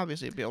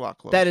 obviously it'd be a lot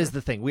closer. That is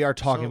the thing. We are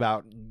talking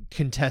about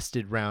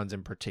contested rounds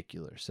in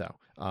particular. So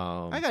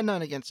I got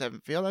none against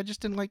Evan Field. I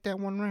just didn't like that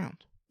one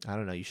round. I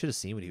don't know. You should have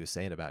seen what he was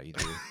saying about you,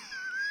 dude.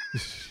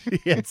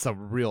 He had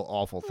some real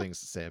awful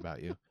things to say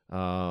about you.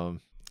 And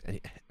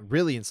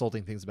really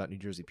insulting things about New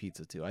Jersey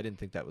pizza, too. I didn't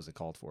think that was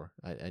called for.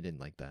 I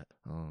didn't like that.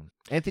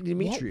 Anthony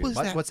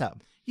Demetriou. What's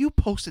up? You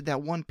posted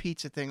that one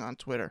pizza thing on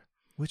Twitter.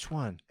 Which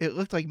one? It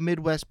looked like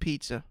Midwest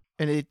pizza,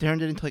 and it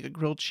turned it into like a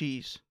grilled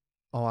cheese.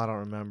 Oh, I don't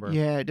remember.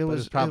 Yeah, it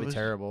was probably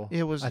terrible.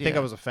 It was. I think I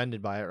was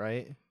offended by it,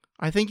 right?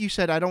 I think you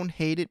said, I don't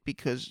hate it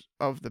because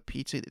of the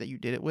pizza that you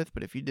did it with,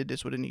 but if you did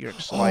this with a New York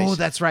slice. Oh,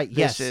 that's right.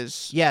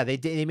 Yes. Yeah,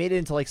 they made it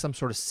into like some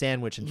sort of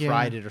sandwich and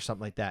fried it or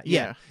something like that.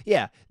 Yeah.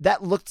 Yeah.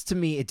 That looked to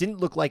me, it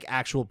didn't look like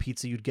actual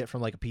pizza you'd get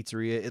from like a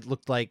pizzeria. It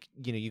looked like,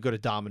 you go to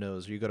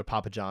Domino's or you go to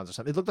Papa John's or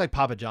something. It looked like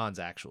Papa John's,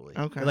 actually.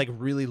 Okay. It like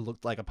really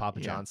looked like a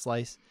Papa John's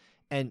slice.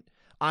 And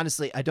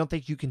honestly, I don't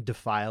think you can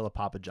defile a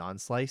Papa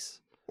John's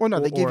slice. Well, no,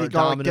 they give you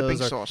garlic dipping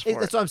sauce for it.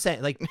 That's what I'm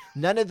saying. Like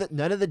none of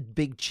the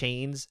big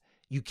chains.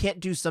 You can't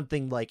do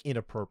something like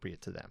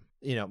inappropriate to them.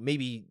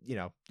 Maybe,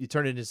 you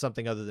turn it into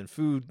something other than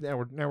food. Now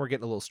we're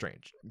getting a little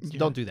strange. Yeah.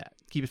 Don't do that.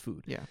 Keep it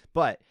food. Yeah.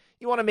 But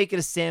you want to make it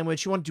a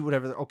sandwich. You want to do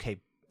whatever. Okay.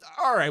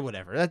 All right.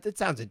 Whatever. That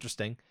sounds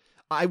interesting.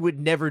 I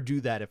would never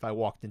do that if I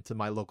walked into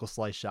my local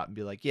slice shop and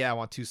be like, yeah, I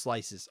want 2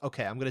 slices.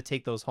 Okay. I'm going to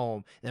take those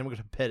home. And then I'm going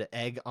to put an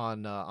egg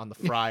on the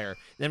fryer.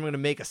 Then I'm going to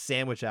make a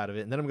sandwich out of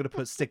it. And then I'm going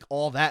to stick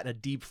all that in a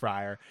deep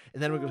fryer.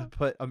 And then we're going to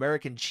put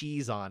American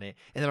cheese on it.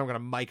 And then I'm going to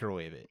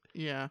microwave it.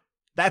 Yeah.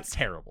 That's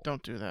terrible.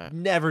 Don't do that.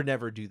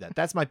 Never do that.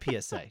 That's my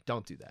PSA.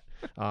 Don't do that.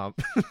 Where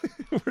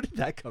did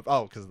that come?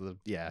 Oh, because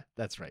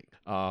that's right.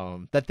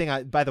 That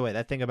thing. By the way,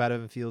 that thing about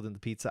Evan Field and the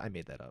pizza, I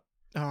made that up.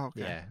 Oh,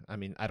 okay. Yeah. I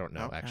mean, I don't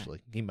know actually.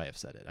 He might have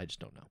said it. I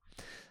just don't know.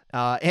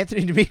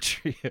 Anthony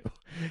Demetriou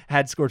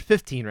had scored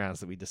 15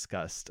 rounds that we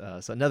discussed.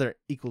 So another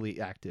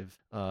equally active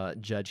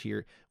judge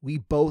here. We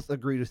both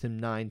agreed with him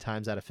 9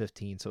 times out of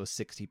 15, so a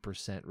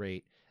 60%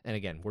 rate. And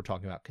again, we're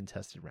talking about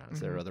contested rounds.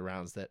 There are other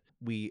rounds that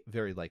we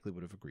very likely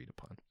would have agreed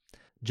upon.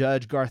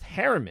 Judge Garth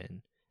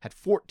Harriman had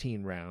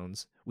 14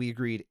 rounds. We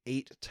agreed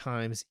 8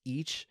 times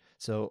each,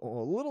 so a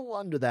little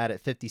under that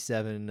at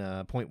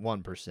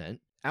 57.1%.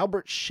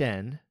 Albert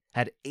Shen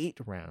had 8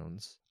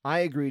 rounds. I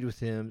agreed with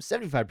him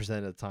 75%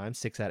 of the time,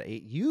 6 out of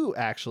 8. You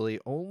actually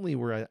only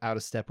were out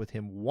of step with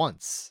him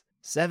once,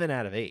 7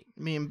 out of 8.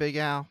 Me and Big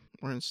Al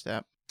were in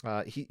step.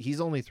 He's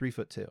only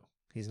 3'2".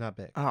 He's not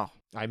big. Oh.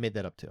 I made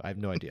that up too. I have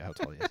no idea how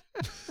tall he is.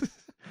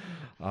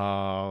 For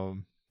all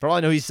I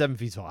know, he's 7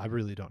 feet tall. I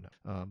really don't know.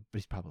 But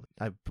he's probably.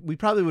 We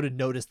probably would have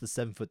noticed the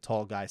 7 foot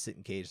tall guy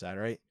sitting cage side,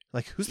 right?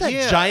 Like, who's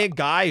that giant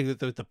guy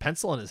with the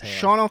pencil in his hand?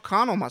 Sean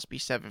O'Connell must be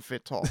 7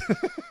 feet tall.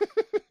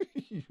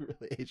 You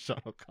really hate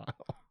Sean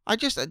O'Connell. I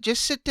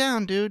just sit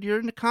down, dude. You're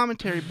in the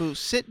commentary booth.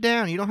 Sit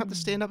down. You don't have to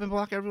stand up and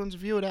block everyone's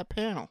view of that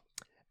panel.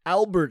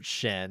 Albert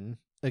Shen,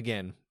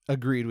 again,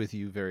 agreed with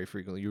you very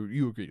frequently.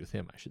 You agreed with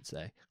him, I should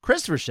say.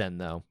 Christopher Shen,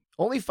 though,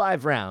 only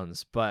 5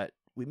 rounds, but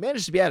we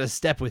managed to be out of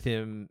step with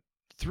him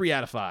 3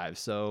 out of 5.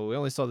 So we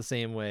only saw the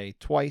same way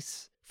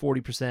twice,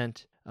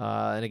 40%.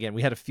 And again,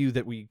 we had a few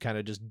that we kind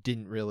of just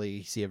didn't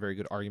really see a very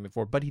good argument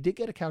for, but he did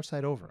get a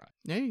couchside override.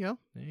 There you go.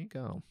 There you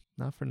go.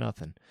 Not for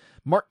nothing.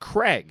 Mark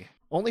Craig,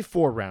 only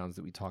 4 rounds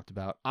that we talked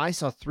about. I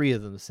saw 3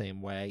 of them the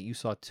same way. You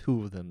saw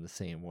 2 of them the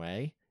same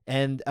way.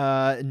 And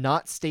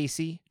not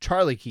Stacy,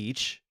 Charlie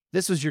Keach.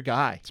 This was your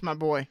guy. It's my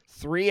boy.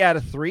 3 out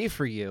of 3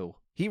 for you.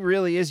 He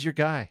really is your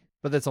guy.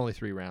 But that's only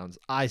 3 rounds.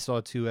 I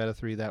saw 2 out of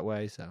 3 that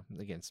way. So,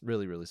 again, it's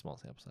really, really small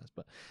sample size.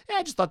 But yeah,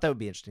 I just thought that would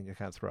be interesting to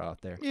kind of throw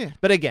out there. Yeah.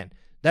 But again,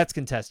 that's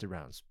contested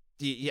rounds.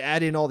 You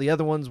add in all the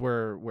other ones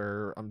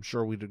where I'm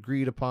sure we'd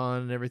agreed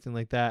upon and everything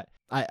like that.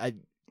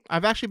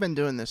 I've actually been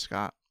doing this,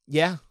 Scott.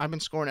 Yeah. I've been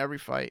scoring every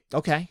fight.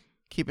 Okay.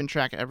 Keeping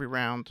track of every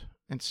round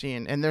and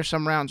seeing. And there's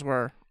some rounds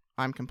where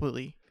I'm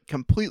completely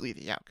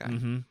the out guy.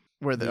 Mm-hmm.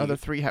 Where the other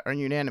 3 are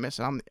unanimous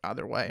and I'm the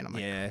other way. And I'm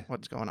like,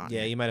 what's going on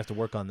Yeah, here? you might have to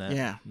work on that.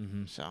 Yeah.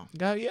 Mm-hmm. So.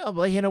 Yeah,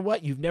 but you know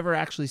what? You've never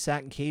actually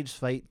sat in cage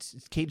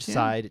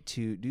side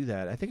to do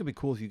that. I think it'd be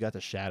cool if you got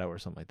to shadow or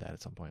something like that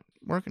at some point.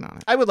 Working on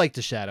it. I would like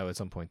to shadow at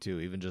some point too,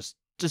 even just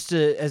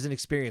to, as an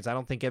experience. I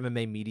don't think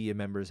MMA media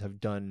members have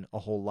done a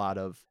whole lot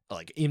of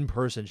like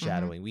in-person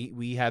shadowing. Mm-hmm.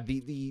 We had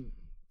the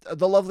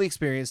lovely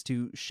experience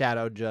to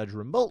shadow judge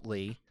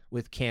remotely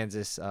with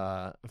Kansas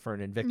for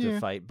an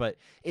Invicta fight, but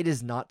it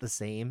is not the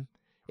same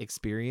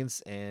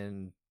experience,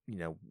 and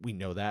we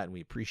know that and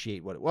we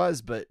appreciate what it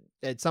was, but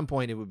at some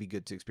point it would be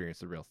good to experience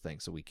the real thing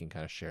so we can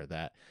kind of share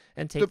that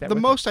and take that. The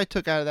most I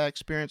took out of that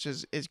experience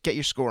is get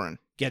your scoring.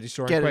 Get your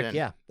scoring quick.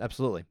 Yeah,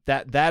 absolutely.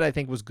 That I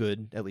think was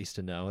good, at least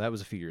to know. That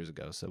was a few years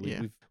ago, so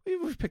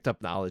we've picked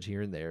up knowledge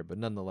here and there, but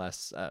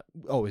nonetheless,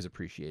 always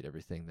appreciate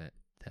everything that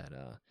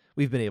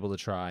we've been able to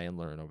try and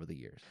learn over the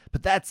years.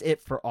 But that's it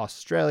for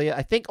Australia.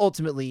 I think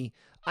ultimately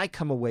I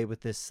come away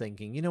with this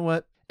thinking, you know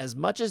what? As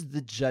much as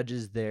the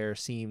judges there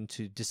seem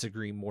to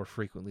disagree more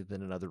frequently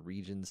than in other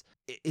regions,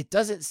 it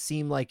doesn't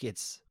seem like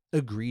it's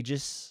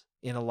egregious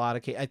in a lot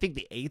of cases. I think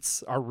the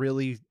 8s are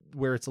really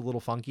where it's a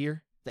little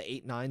funkier. The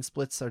 8-9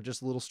 splits are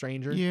just a little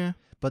stranger. Yeah.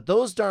 But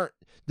those aren't,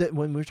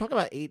 when we're talking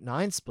about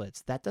 8-9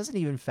 splits, that doesn't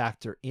even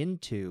factor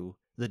into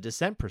the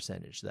dissent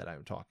percentage that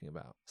I'm talking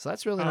about. So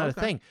that's really not a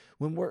thing.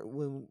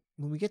 When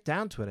we get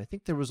down to it, I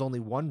think there was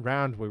only one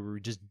round where we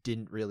just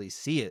didn't really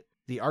see it,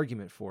 the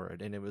argument for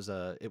it, and it was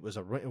a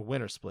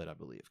winner split, I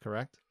believe,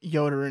 correct?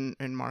 Yoder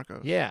and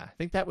Marcos. Yeah, I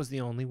think that was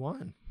the only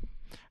one.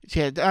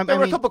 Yeah, there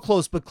were a couple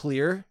close but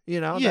clear,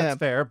 that's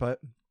fair, but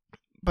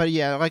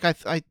yeah,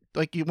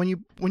 like when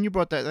you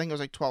brought that, I think it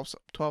was like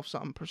 12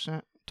 something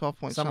percent, 12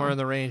 point somewhere something. In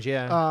the range,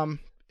 yeah.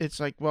 It's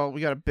like, well,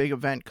 we got a big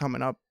event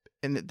coming up,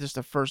 and this is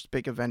the first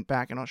big event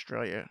back in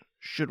Australia.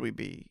 Should we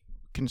be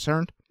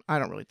concerned? I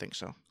don't really think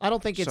so. I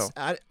don't think it's...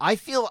 So. I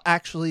feel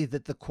actually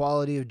that the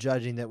quality of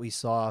judging that we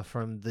saw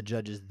from the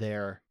judges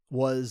there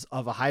was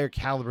of a higher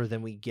caliber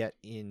than we get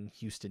in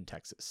Houston,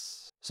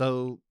 Texas.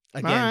 So,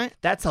 again,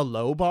 That's a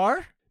low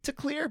bar to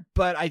clear,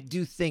 but I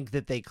do think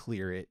that they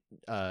clear it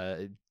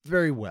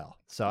very well.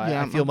 So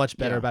I feel much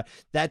better about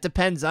it. That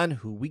depends on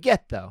who we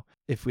get, though.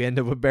 If we end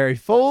up with Barry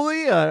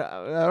Foley,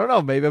 I don't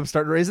know. Maybe I'm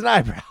starting to raise an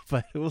eyebrow,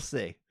 but we'll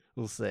see.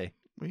 We'll see.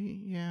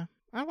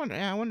 I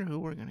wonder who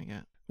we're going to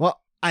get.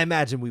 Well, I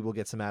imagine we will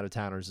get some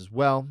out-of-towners as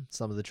well.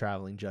 Some of the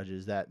traveling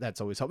judges,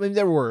 that's always helpful. I mean,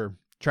 there were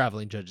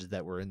traveling judges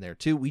that were in there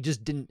too. We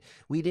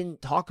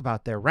didn't talk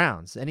about their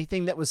rounds.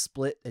 Anything that was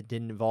split that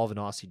didn't involve an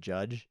Aussie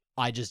judge,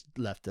 I just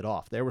left it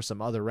off. There were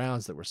some other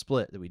rounds that were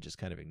split that we just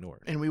kind of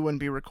ignored. And we wouldn't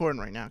be recording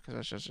right now because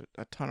that's just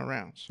a ton of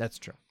rounds. That's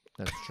true.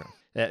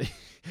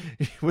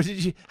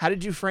 How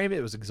did you frame it?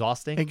 It was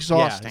exhausting?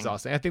 Exhausting. Yeah,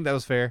 exhausting. I think that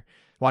was fair.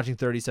 Watching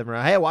 37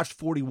 rounds. Hey, I watched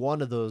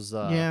 41 of those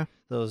 10-8,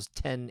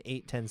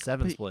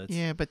 10-7 splits.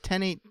 Yeah, but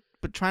 10-8,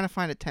 but trying to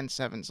find a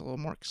 10-7 is a little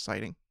more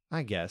exciting.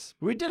 I guess.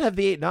 We did have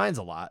the 8-9s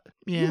a lot.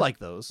 Yeah. You like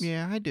those.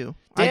 Yeah, I do.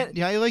 Dan,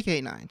 I like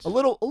 8-9s. A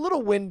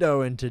little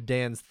window into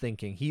Dan's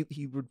thinking.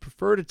 He would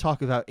prefer to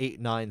talk about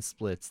 8-9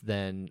 splits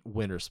than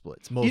winner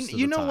splits most of the time.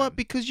 You know what?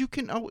 Because you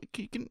can.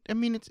 I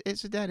mean,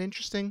 is it that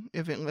interesting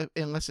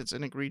unless it's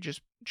an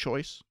egregious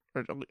choice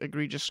or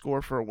egregious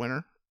score for a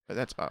winner?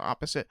 That's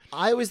opposite.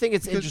 I always think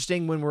it's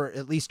interesting when we're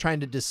at least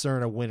trying to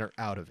discern a winner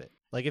out of it.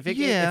 Like if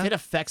it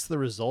affects the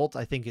result,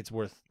 I think it's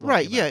worth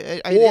right. Yeah,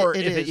 it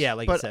is.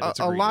 Like but you said, it's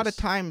a lot of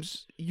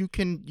times you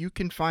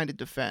can find a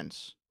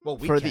defense. Well,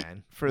 we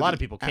can. A lot of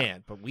people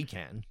can't, but we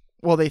can.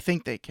 Well, they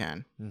think they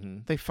can. Mm-hmm.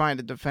 They find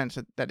a defense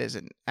that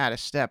isn't out of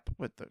step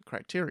with the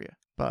criteria.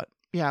 But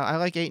yeah, I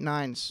like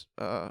 8-9s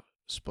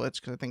splits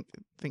because I think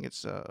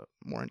it's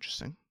more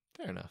interesting.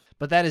 Fair enough.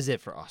 But that is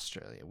it for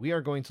Australia. We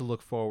are going to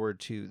look forward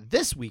to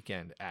this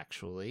weekend,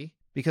 actually,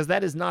 because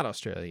that is not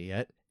Australia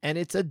yet. And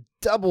it's a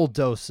double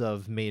dose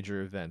of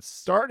major events,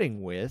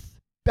 starting with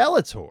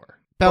Bellator.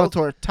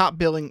 Top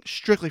billing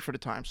strictly for the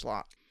time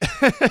slot.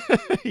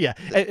 Yeah.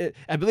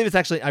 I believe it's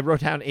actually, I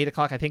wrote down 8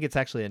 o'clock. I think it's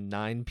actually a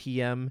 9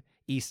 p.m.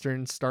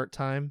 Eastern start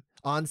time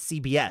on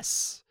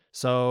CBS.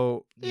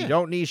 So you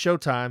don't need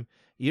Showtime.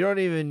 You don't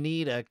even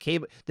need a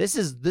cable. This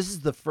is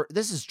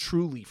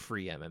truly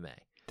free MMA.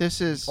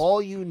 This is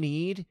all you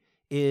need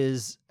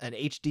is an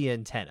HD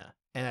antenna.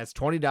 and that's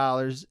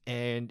 $20,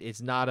 and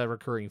it's not a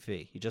recurring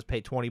fee. You just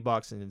pay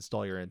 $20 and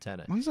install your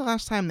antenna. When's the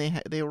last time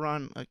they were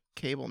on a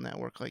cable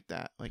network like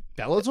that? Like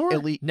Bellator?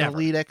 Elite Never.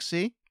 Elite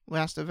XC,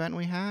 last event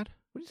we had.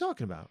 What are you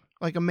talking about?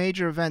 Like a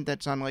major event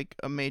that's on like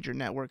a major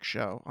network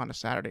show on a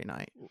Saturday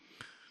night.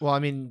 Well, I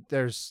mean,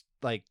 there's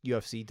like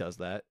UFC does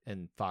that,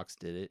 and Fox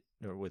did it,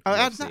 or with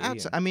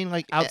outside, I mean,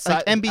 like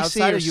outside NBC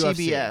outside or of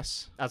UFC.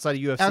 CBS. Outside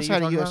of UFC.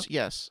 Outside of UFC, UFC,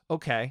 yes.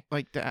 Okay.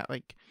 Like that,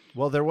 like.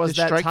 Well, there was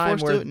Did that Strike time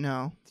Force where do it?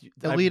 No.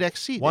 Elite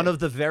XC. One did. of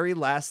the very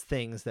last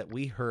things that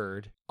we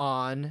heard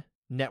on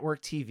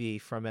network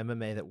TV from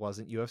MMA that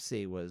wasn't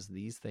UFC was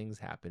these things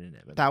happen in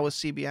MMA. That was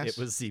CBS. It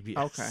was CBS.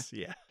 Okay.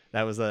 Yeah.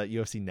 That was a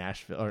UFC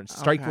Nashville or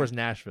Strike Force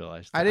Nashville.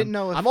 I didn't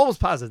know. I'm almost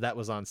positive that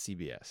was on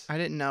CBS. I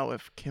didn't know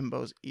if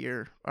Kimbo's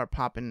ear or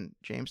popping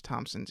James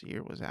Thompson's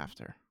ear was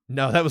after.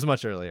 No, that was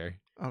much earlier.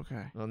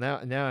 Okay. Well, now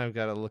I've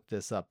got to look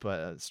this up.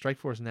 But Strike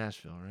Force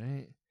Nashville,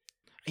 right?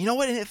 You know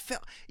what? It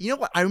felt. You know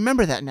what? I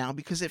remember that now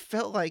because it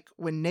felt like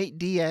when Nate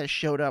Diaz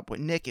showed up with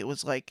Nick, it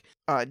was like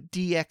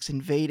DX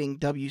invading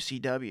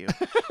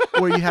WCW,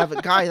 where you have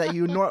a guy that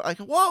you know, like,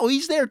 whoa,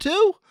 he's there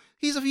too.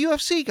 He's a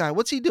UFC guy.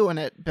 What's he doing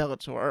at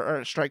Bellator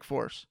or Strike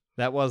Force?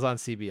 That was on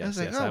CBS.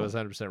 I was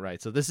 100%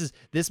 right. So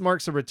this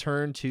marks a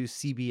return to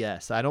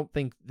CBS. I don't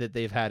think that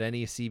they've had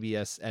any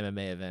CBS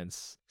MMA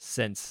events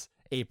since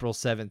April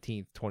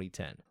 17th,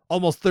 2010.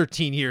 Almost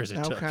 13 years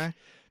it took. Okay.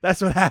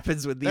 That's what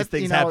happens when these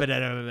things happen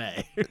at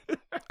MMA.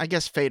 I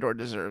guess Fedor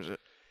deserves it.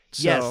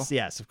 So.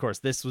 Yes, of course.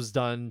 This was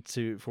done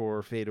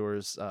for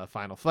Fedor's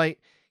final fight.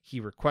 He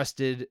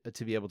requested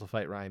to be able to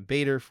fight Ryan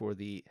Bader for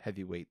the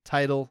heavyweight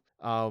title.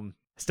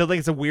 Still think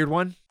it's a weird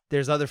one.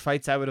 There's other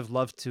fights I would have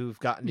loved to have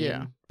gotten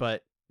in,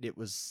 but it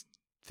was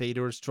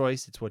Fedor's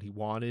choice. It's what he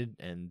wanted,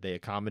 and they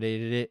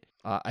accommodated it.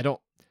 I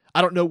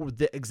don't know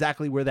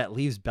exactly where that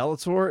leaves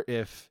Bellator.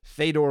 If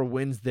Fedor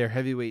wins their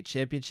heavyweight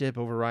championship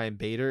over Ryan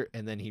Bader,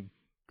 and then he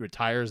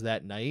retires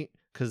that night,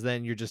 because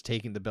then you're just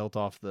taking the belt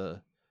off the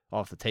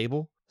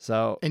table.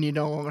 So and you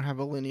no longer have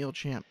a lineal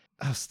champ.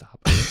 Oh, stop!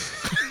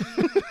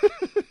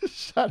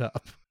 Shut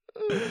up.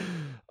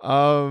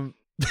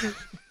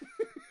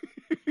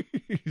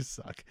 You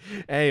suck.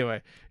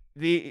 Anyway,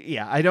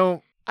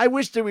 I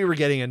wish that we were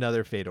getting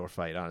another Fedor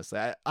fight. Honestly,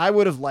 I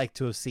would have liked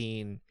to have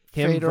seen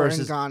him Fedor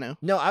versus Ngannou.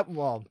 No,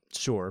 well,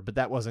 sure, but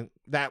that was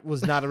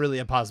not really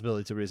a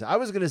possibility to reason. I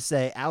was gonna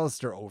say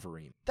Alistair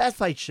Overeem. That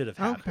fight should have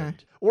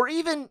happened, or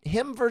even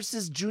him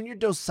versus Junior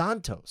Dos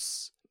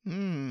Santos.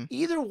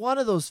 Either one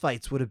of those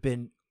fights would have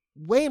been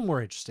way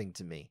more interesting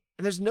to me.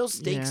 And there's no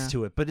stakes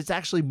to it, but it's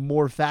actually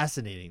more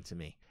fascinating to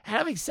me.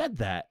 Having said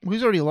that,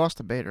 he's already lost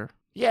to Bader.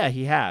 Yeah,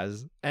 he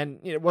has. And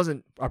it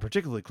wasn't a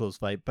particularly close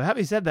fight. But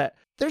having said that,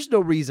 there's no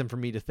reason for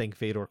me to think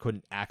Fedor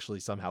couldn't actually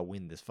somehow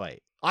win this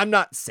fight. I'm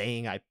not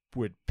saying I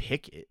would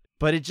pick it,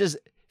 but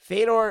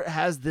Fedor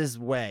has this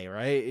way,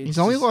 right? He's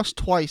only lost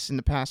twice in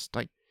the past,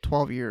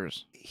 12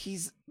 years.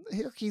 He's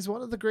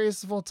one of the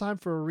greatest of all time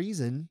for a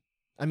reason.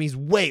 I mean, he's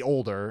way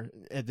older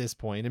at this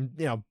point.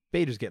 And,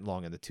 Bader's getting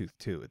long in the tooth,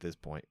 too, at this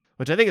point.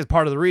 Which I think is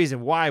part of the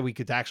reason why we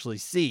could actually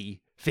see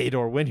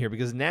Fedor win here,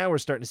 because now we're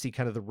starting to see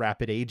kind of the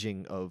rapid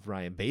aging of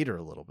Ryan Bader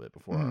a little bit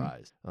before our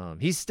eyes.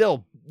 He's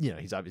still,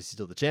 he's obviously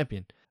still the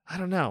champion. I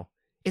don't know.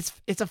 It's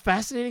a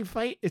fascinating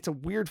fight. It's a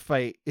weird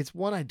fight. It's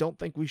one I don't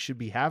think we should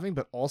be having,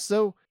 but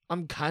also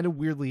I'm kind of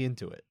weirdly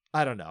into it.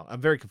 I don't know. I'm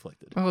very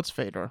conflicted. Well, it's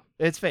Fedor.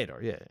 It's Fedor,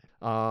 yeah.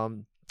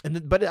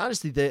 But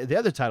honestly, the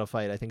other title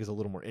fight I think is a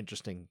little more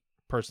interesting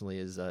personally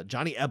is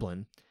Johnny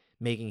Eblen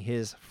making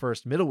his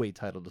first middleweight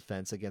title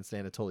defense against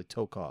Anatoly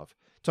Tokov.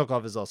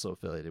 Tokov is also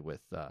affiliated with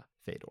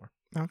Fedor.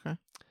 Okay.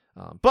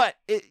 But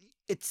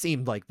it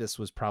seemed like this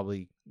was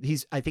probably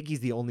I think he's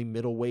the only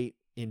middleweight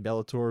in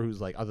Bellator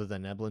who's other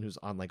than Eblen who's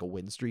on a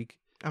win streak.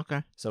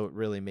 Okay. So it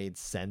really made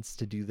sense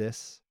to do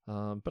this.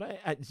 But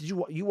did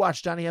you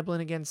watch Johnny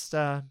Eblen against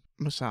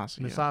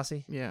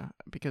Musasi? Yeah,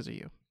 because of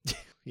you.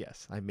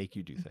 Yes, I make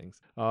you do things.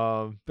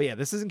 But yeah,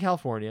 this is in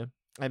California.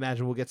 I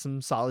imagine we'll get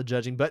some solid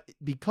judging, but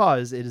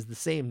because it is the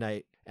same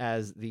night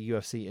as the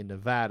UFC in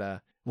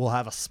Nevada, we'll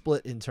have a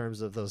split in terms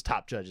of those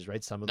top judges,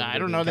 right? Some of them. I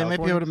don't know. They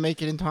might be able to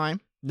make it in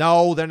time.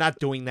 No, they're not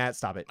doing that.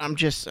 Stop it. I'm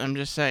just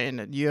saying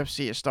that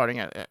UFC is starting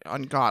at an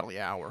ungodly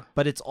hour.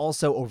 But it's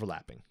also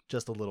overlapping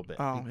just a little bit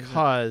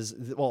because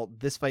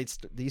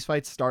these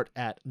fights start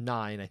at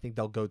 9. I think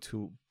they'll go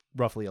to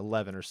roughly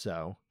 11 or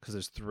so because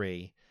there's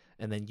 3.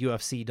 And then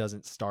UFC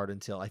doesn't start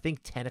until I think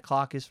 10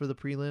 o'clock is for the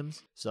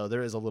prelims. So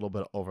there is a little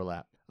bit of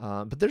overlap.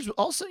 But there's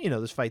also,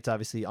 there's fights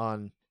obviously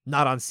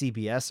not on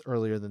CBS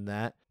earlier than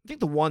that. I think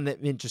the one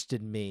that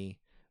interested me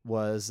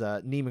was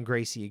Neiman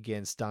Gracie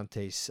against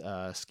Dante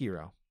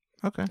Skiro.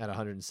 Okay. At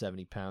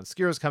 170 pounds.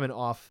 Skiro's coming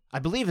off, I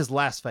believe his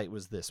last fight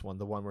was this one,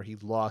 the one where he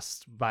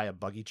lost by a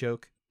buggy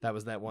choke. That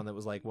was that one that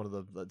was one of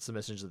the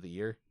submissions of the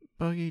year.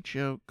 Buggy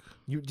choke.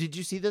 Did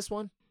you see this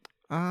one?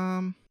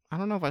 I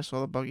don't know if I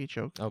saw the buggy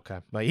choke. Okay.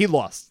 But he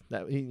lost.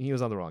 He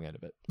was on the wrong end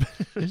of it.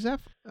 Is that?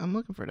 I'm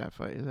looking for that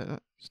fight. Is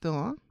that still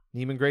on?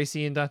 Neiman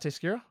Gracie and Dante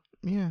Skiro?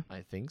 Yeah.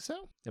 I think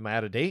so. Am I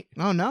out of date?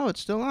 Oh, no, it's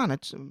still on.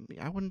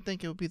 I wouldn't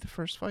think it would be the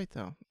first fight,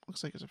 though.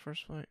 Looks like it's the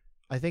first fight.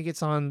 I think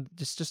it's on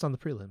just on the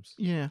prelims.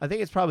 Yeah. I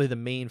think it's probably the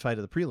main fight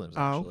of the prelims,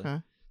 Oh, actually.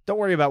 okay. Don't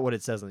worry about what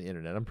it says on the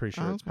internet. I'm pretty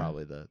sure it's Okay.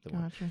 probably the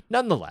one. Gotcha.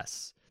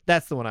 Nonetheless,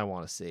 that's the one I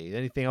want to see.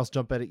 Anything else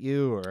jump out at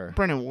you? Or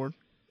Brennan Ward.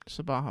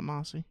 Sabah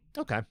Hamasi.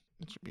 Okay.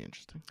 That should be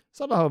interesting.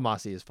 Sabah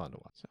Hamasi is fun to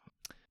watch.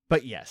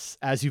 But yes,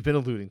 as you've been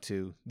alluding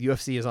to, the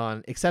UFC is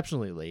on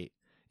exceptionally late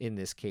in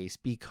this case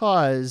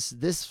because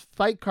this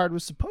fight card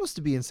was supposed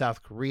to be in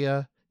South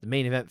Korea. The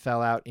main event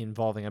fell out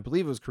involving, I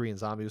believe it was Korean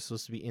Zombie was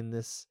supposed to be in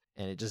this,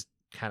 and it just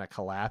kind of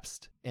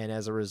collapsed. And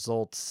as a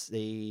result,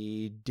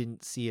 they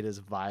didn't see it as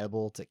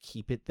viable to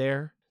keep it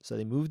there. So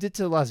they moved it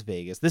to Las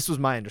Vegas. This was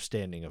my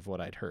understanding of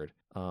what I'd heard.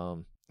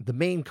 The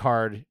main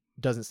card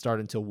doesn't start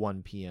until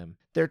 1 p.m.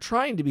 They're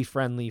trying to be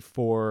friendly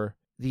for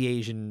the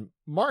Asian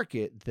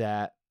market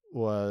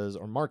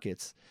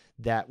markets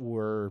that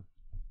were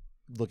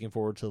looking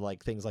forward to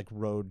like things like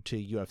Road to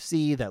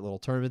UFC, that little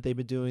tournament they've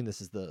been doing.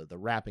 This is the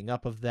wrapping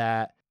up of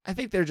that. I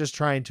think they're just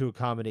trying to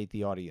accommodate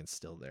the audience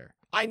still there.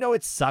 I know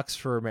it sucks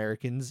for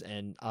Americans,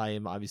 and I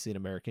am obviously an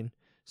American,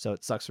 so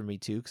it sucks for me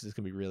too because it's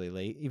going to be really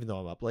late, even though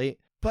I'm up late.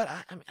 But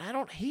I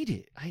don't hate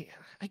it. I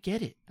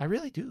get it. I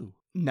really do.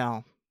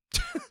 No.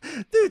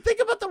 Dude,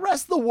 think about the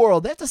rest of the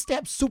world. They have to stay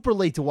up super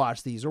late to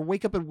watch these or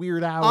wake up at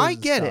weird hours. I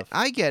get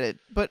it.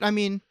 But, I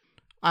mean,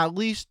 at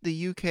least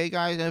the UK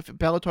guys, if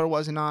Bellator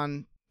wasn't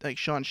on, like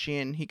Sean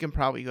Sheehan, he can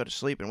probably go to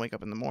sleep and wake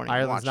up in the morning.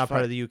 Ireland's not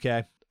part of the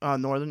UK.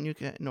 Northern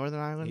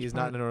Ireland? He's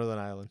not in Northern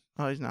Ireland.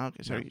 Oh, he's not?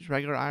 Okay, so No. he's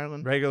regular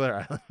Ireland? Regular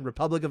Ireland.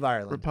 Republic of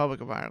Ireland.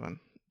 Republic of Ireland.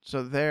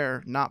 So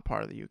they're not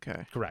part of the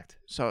UK. Correct.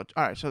 So,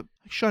 all right, so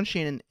Sean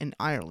Sheehan in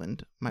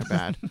Ireland, my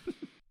bad,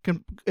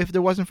 if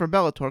there wasn't for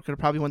Bellator, could have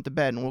probably went to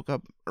bed and woke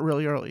up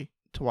really early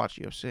to watch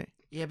UFC.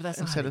 Yeah, but that's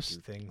Instead not how of- they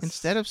do things.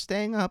 Instead of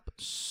staying up,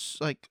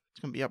 like, it's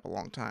going to be up a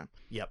long time.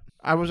 Yep.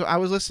 I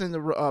was listening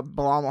to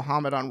Bilal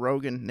Muhammad on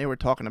Rogan. They were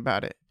talking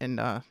about it, and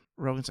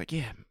Rogan's like,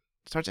 "Yeah,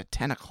 it starts at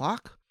 10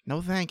 o'clock.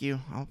 No, thank you.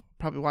 I'll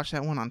probably watch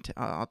that one on.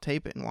 I'll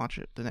tape it and watch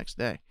it the next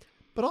day."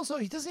 But also,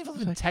 he doesn't even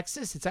live in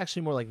Texas. It's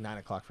actually more like 9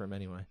 o'clock for him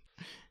anyway.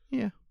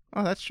 Yeah.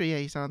 Oh, that's true. Yeah,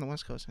 he's not on the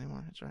West Coast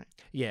anymore. That's right.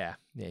 Yeah,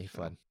 he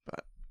fled.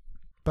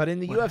 But in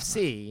the whatever.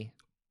 UFC,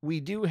 we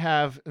do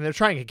have, and they're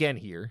trying again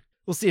here.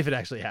 We'll see if it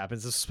actually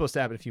happens. This was supposed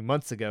to happen a few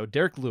months ago.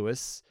 Derek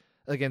Lewis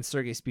against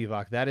Sergey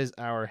Spivak. That is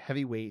our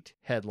heavyweight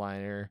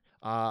headliner.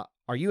 Are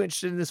you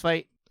interested in this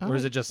fight, or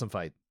is it just some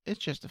fight? It's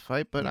just a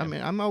fight, but I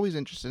mean, I'm always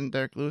interested in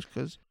Derek Lewis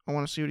because I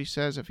want to see what he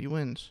says if he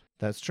wins.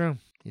 That's true.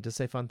 He does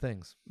say fun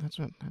things. That's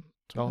what.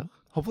 Well,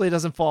 hopefully it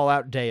doesn't fall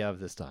out day of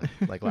this time,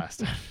 like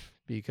last time.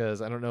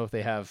 Because I don't know if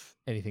they have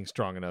anything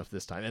strong enough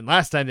this time. And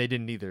last time they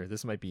didn't either.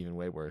 This might be even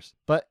way worse.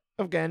 But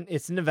again,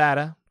 it's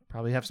Nevada.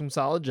 Probably have some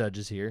solid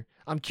judges here.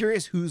 I'm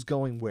curious who's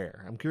going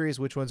where. I'm curious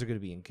which ones are going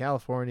to be in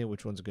California,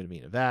 which ones are going to be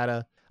in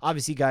Nevada.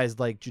 Obviously, guys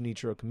like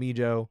Junichiro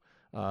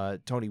Kamijo,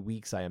 Tony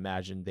Weeks, I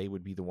imagine they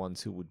would be the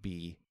ones who would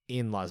be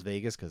in Las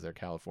Vegas because they're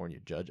California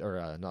judge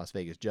or Las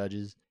Vegas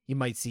judges. You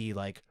might see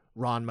like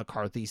Ron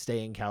McCarthy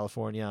stay in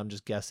California. I'm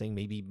just guessing.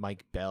 Maybe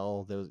Mike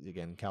Bell. Those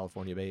again,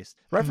 California based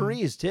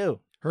referees too.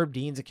 Herb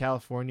Dean's a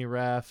California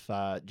ref.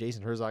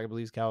 Jason Herzog, I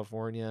believe, is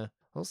California.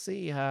 We'll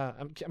see.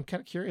 I'm kind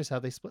of curious how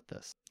they split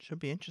this. Should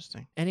be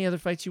interesting. Any other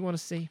fights you want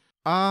to see?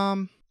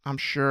 I'm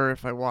sure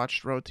if I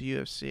watched Road to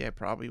UFC, I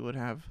probably would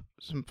have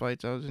some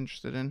fights I was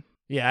interested in.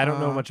 Yeah, I don't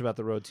know much about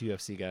the Road to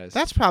UFC guys.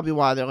 That's probably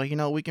why they're like,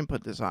 we can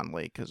put this on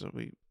late because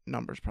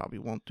numbers probably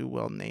won't do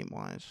well name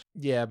wise.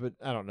 Yeah, but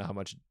I don't know how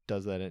much it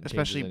does that.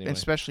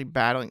 Especially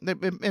battling.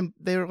 And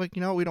they were like,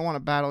 we don't want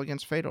to battle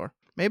against Fedor.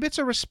 Maybe it's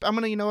a respect. I'm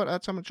gonna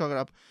chalk it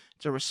up.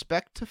 It's a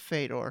respect to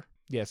Fedor.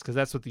 Yes, because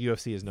that's what the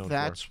UFC is known for.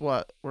 That's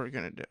what we're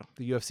gonna do.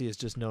 The UFC is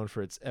just known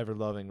for its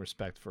ever-loving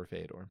respect for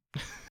Fedor.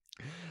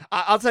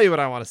 I'll tell you what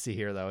I want to see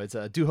here, though. It's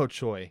Doo-Ho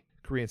Choi,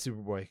 Korean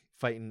Superboy,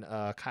 fighting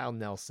Kyle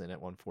Nelson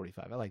at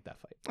 145. I like that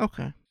fight.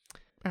 Okay,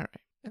 all right.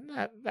 And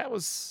that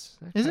was...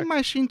 Isn't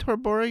Marcin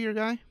Tybura your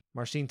guy?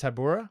 Marcin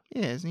Tybura?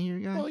 Yeah, isn't he your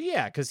guy? Well,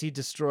 yeah, because he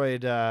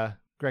destroyed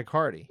Greg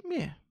Hardy.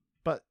 Yeah.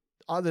 But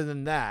other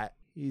than that,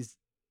 he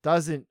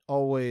doesn't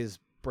always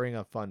bring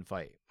a fun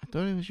fight. I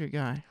thought he was your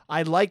guy.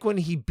 I like when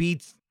he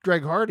beats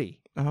Greg Hardy.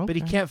 Oh, but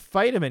he can't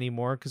fight him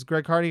anymore because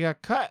Greg Hardy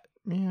got cut.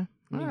 Yeah.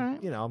 I mean, all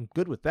right. I'm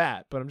good with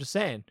that, but I'm just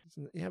saying,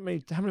 how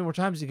many more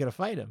times are you gonna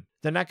fight him?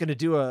 They're not gonna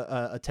do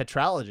a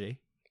tetralogy.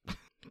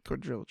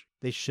 Quadrilogy.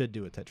 They should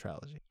do a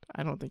tetralogy.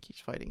 I don't think he's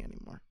fighting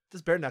anymore.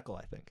 Just bare knuckle,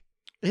 I think.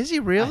 Is he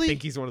really? I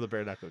think he's one of the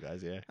bare knuckle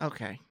guys. Yeah.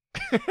 Okay.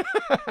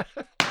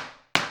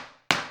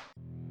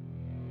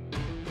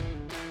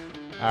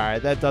 All right,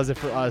 that does it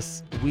for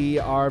us. We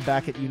are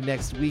back at you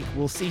next week.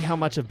 We'll see how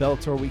much of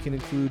Bellator we can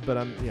include, but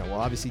we'll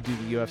obviously do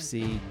the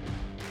UFC.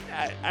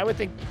 I would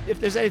think if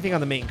there's anything on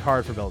the main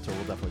card for Bellator,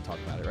 we'll definitely talk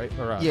about it, right?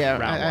 Or, yeah,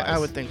 I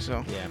would think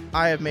so. Yeah.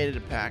 I have made it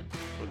a pact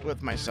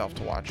with myself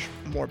to watch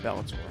more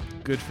Bellator.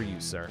 Good for you,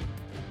 sir.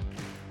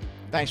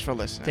 Thanks for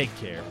listening. Take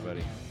care,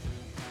 everybody.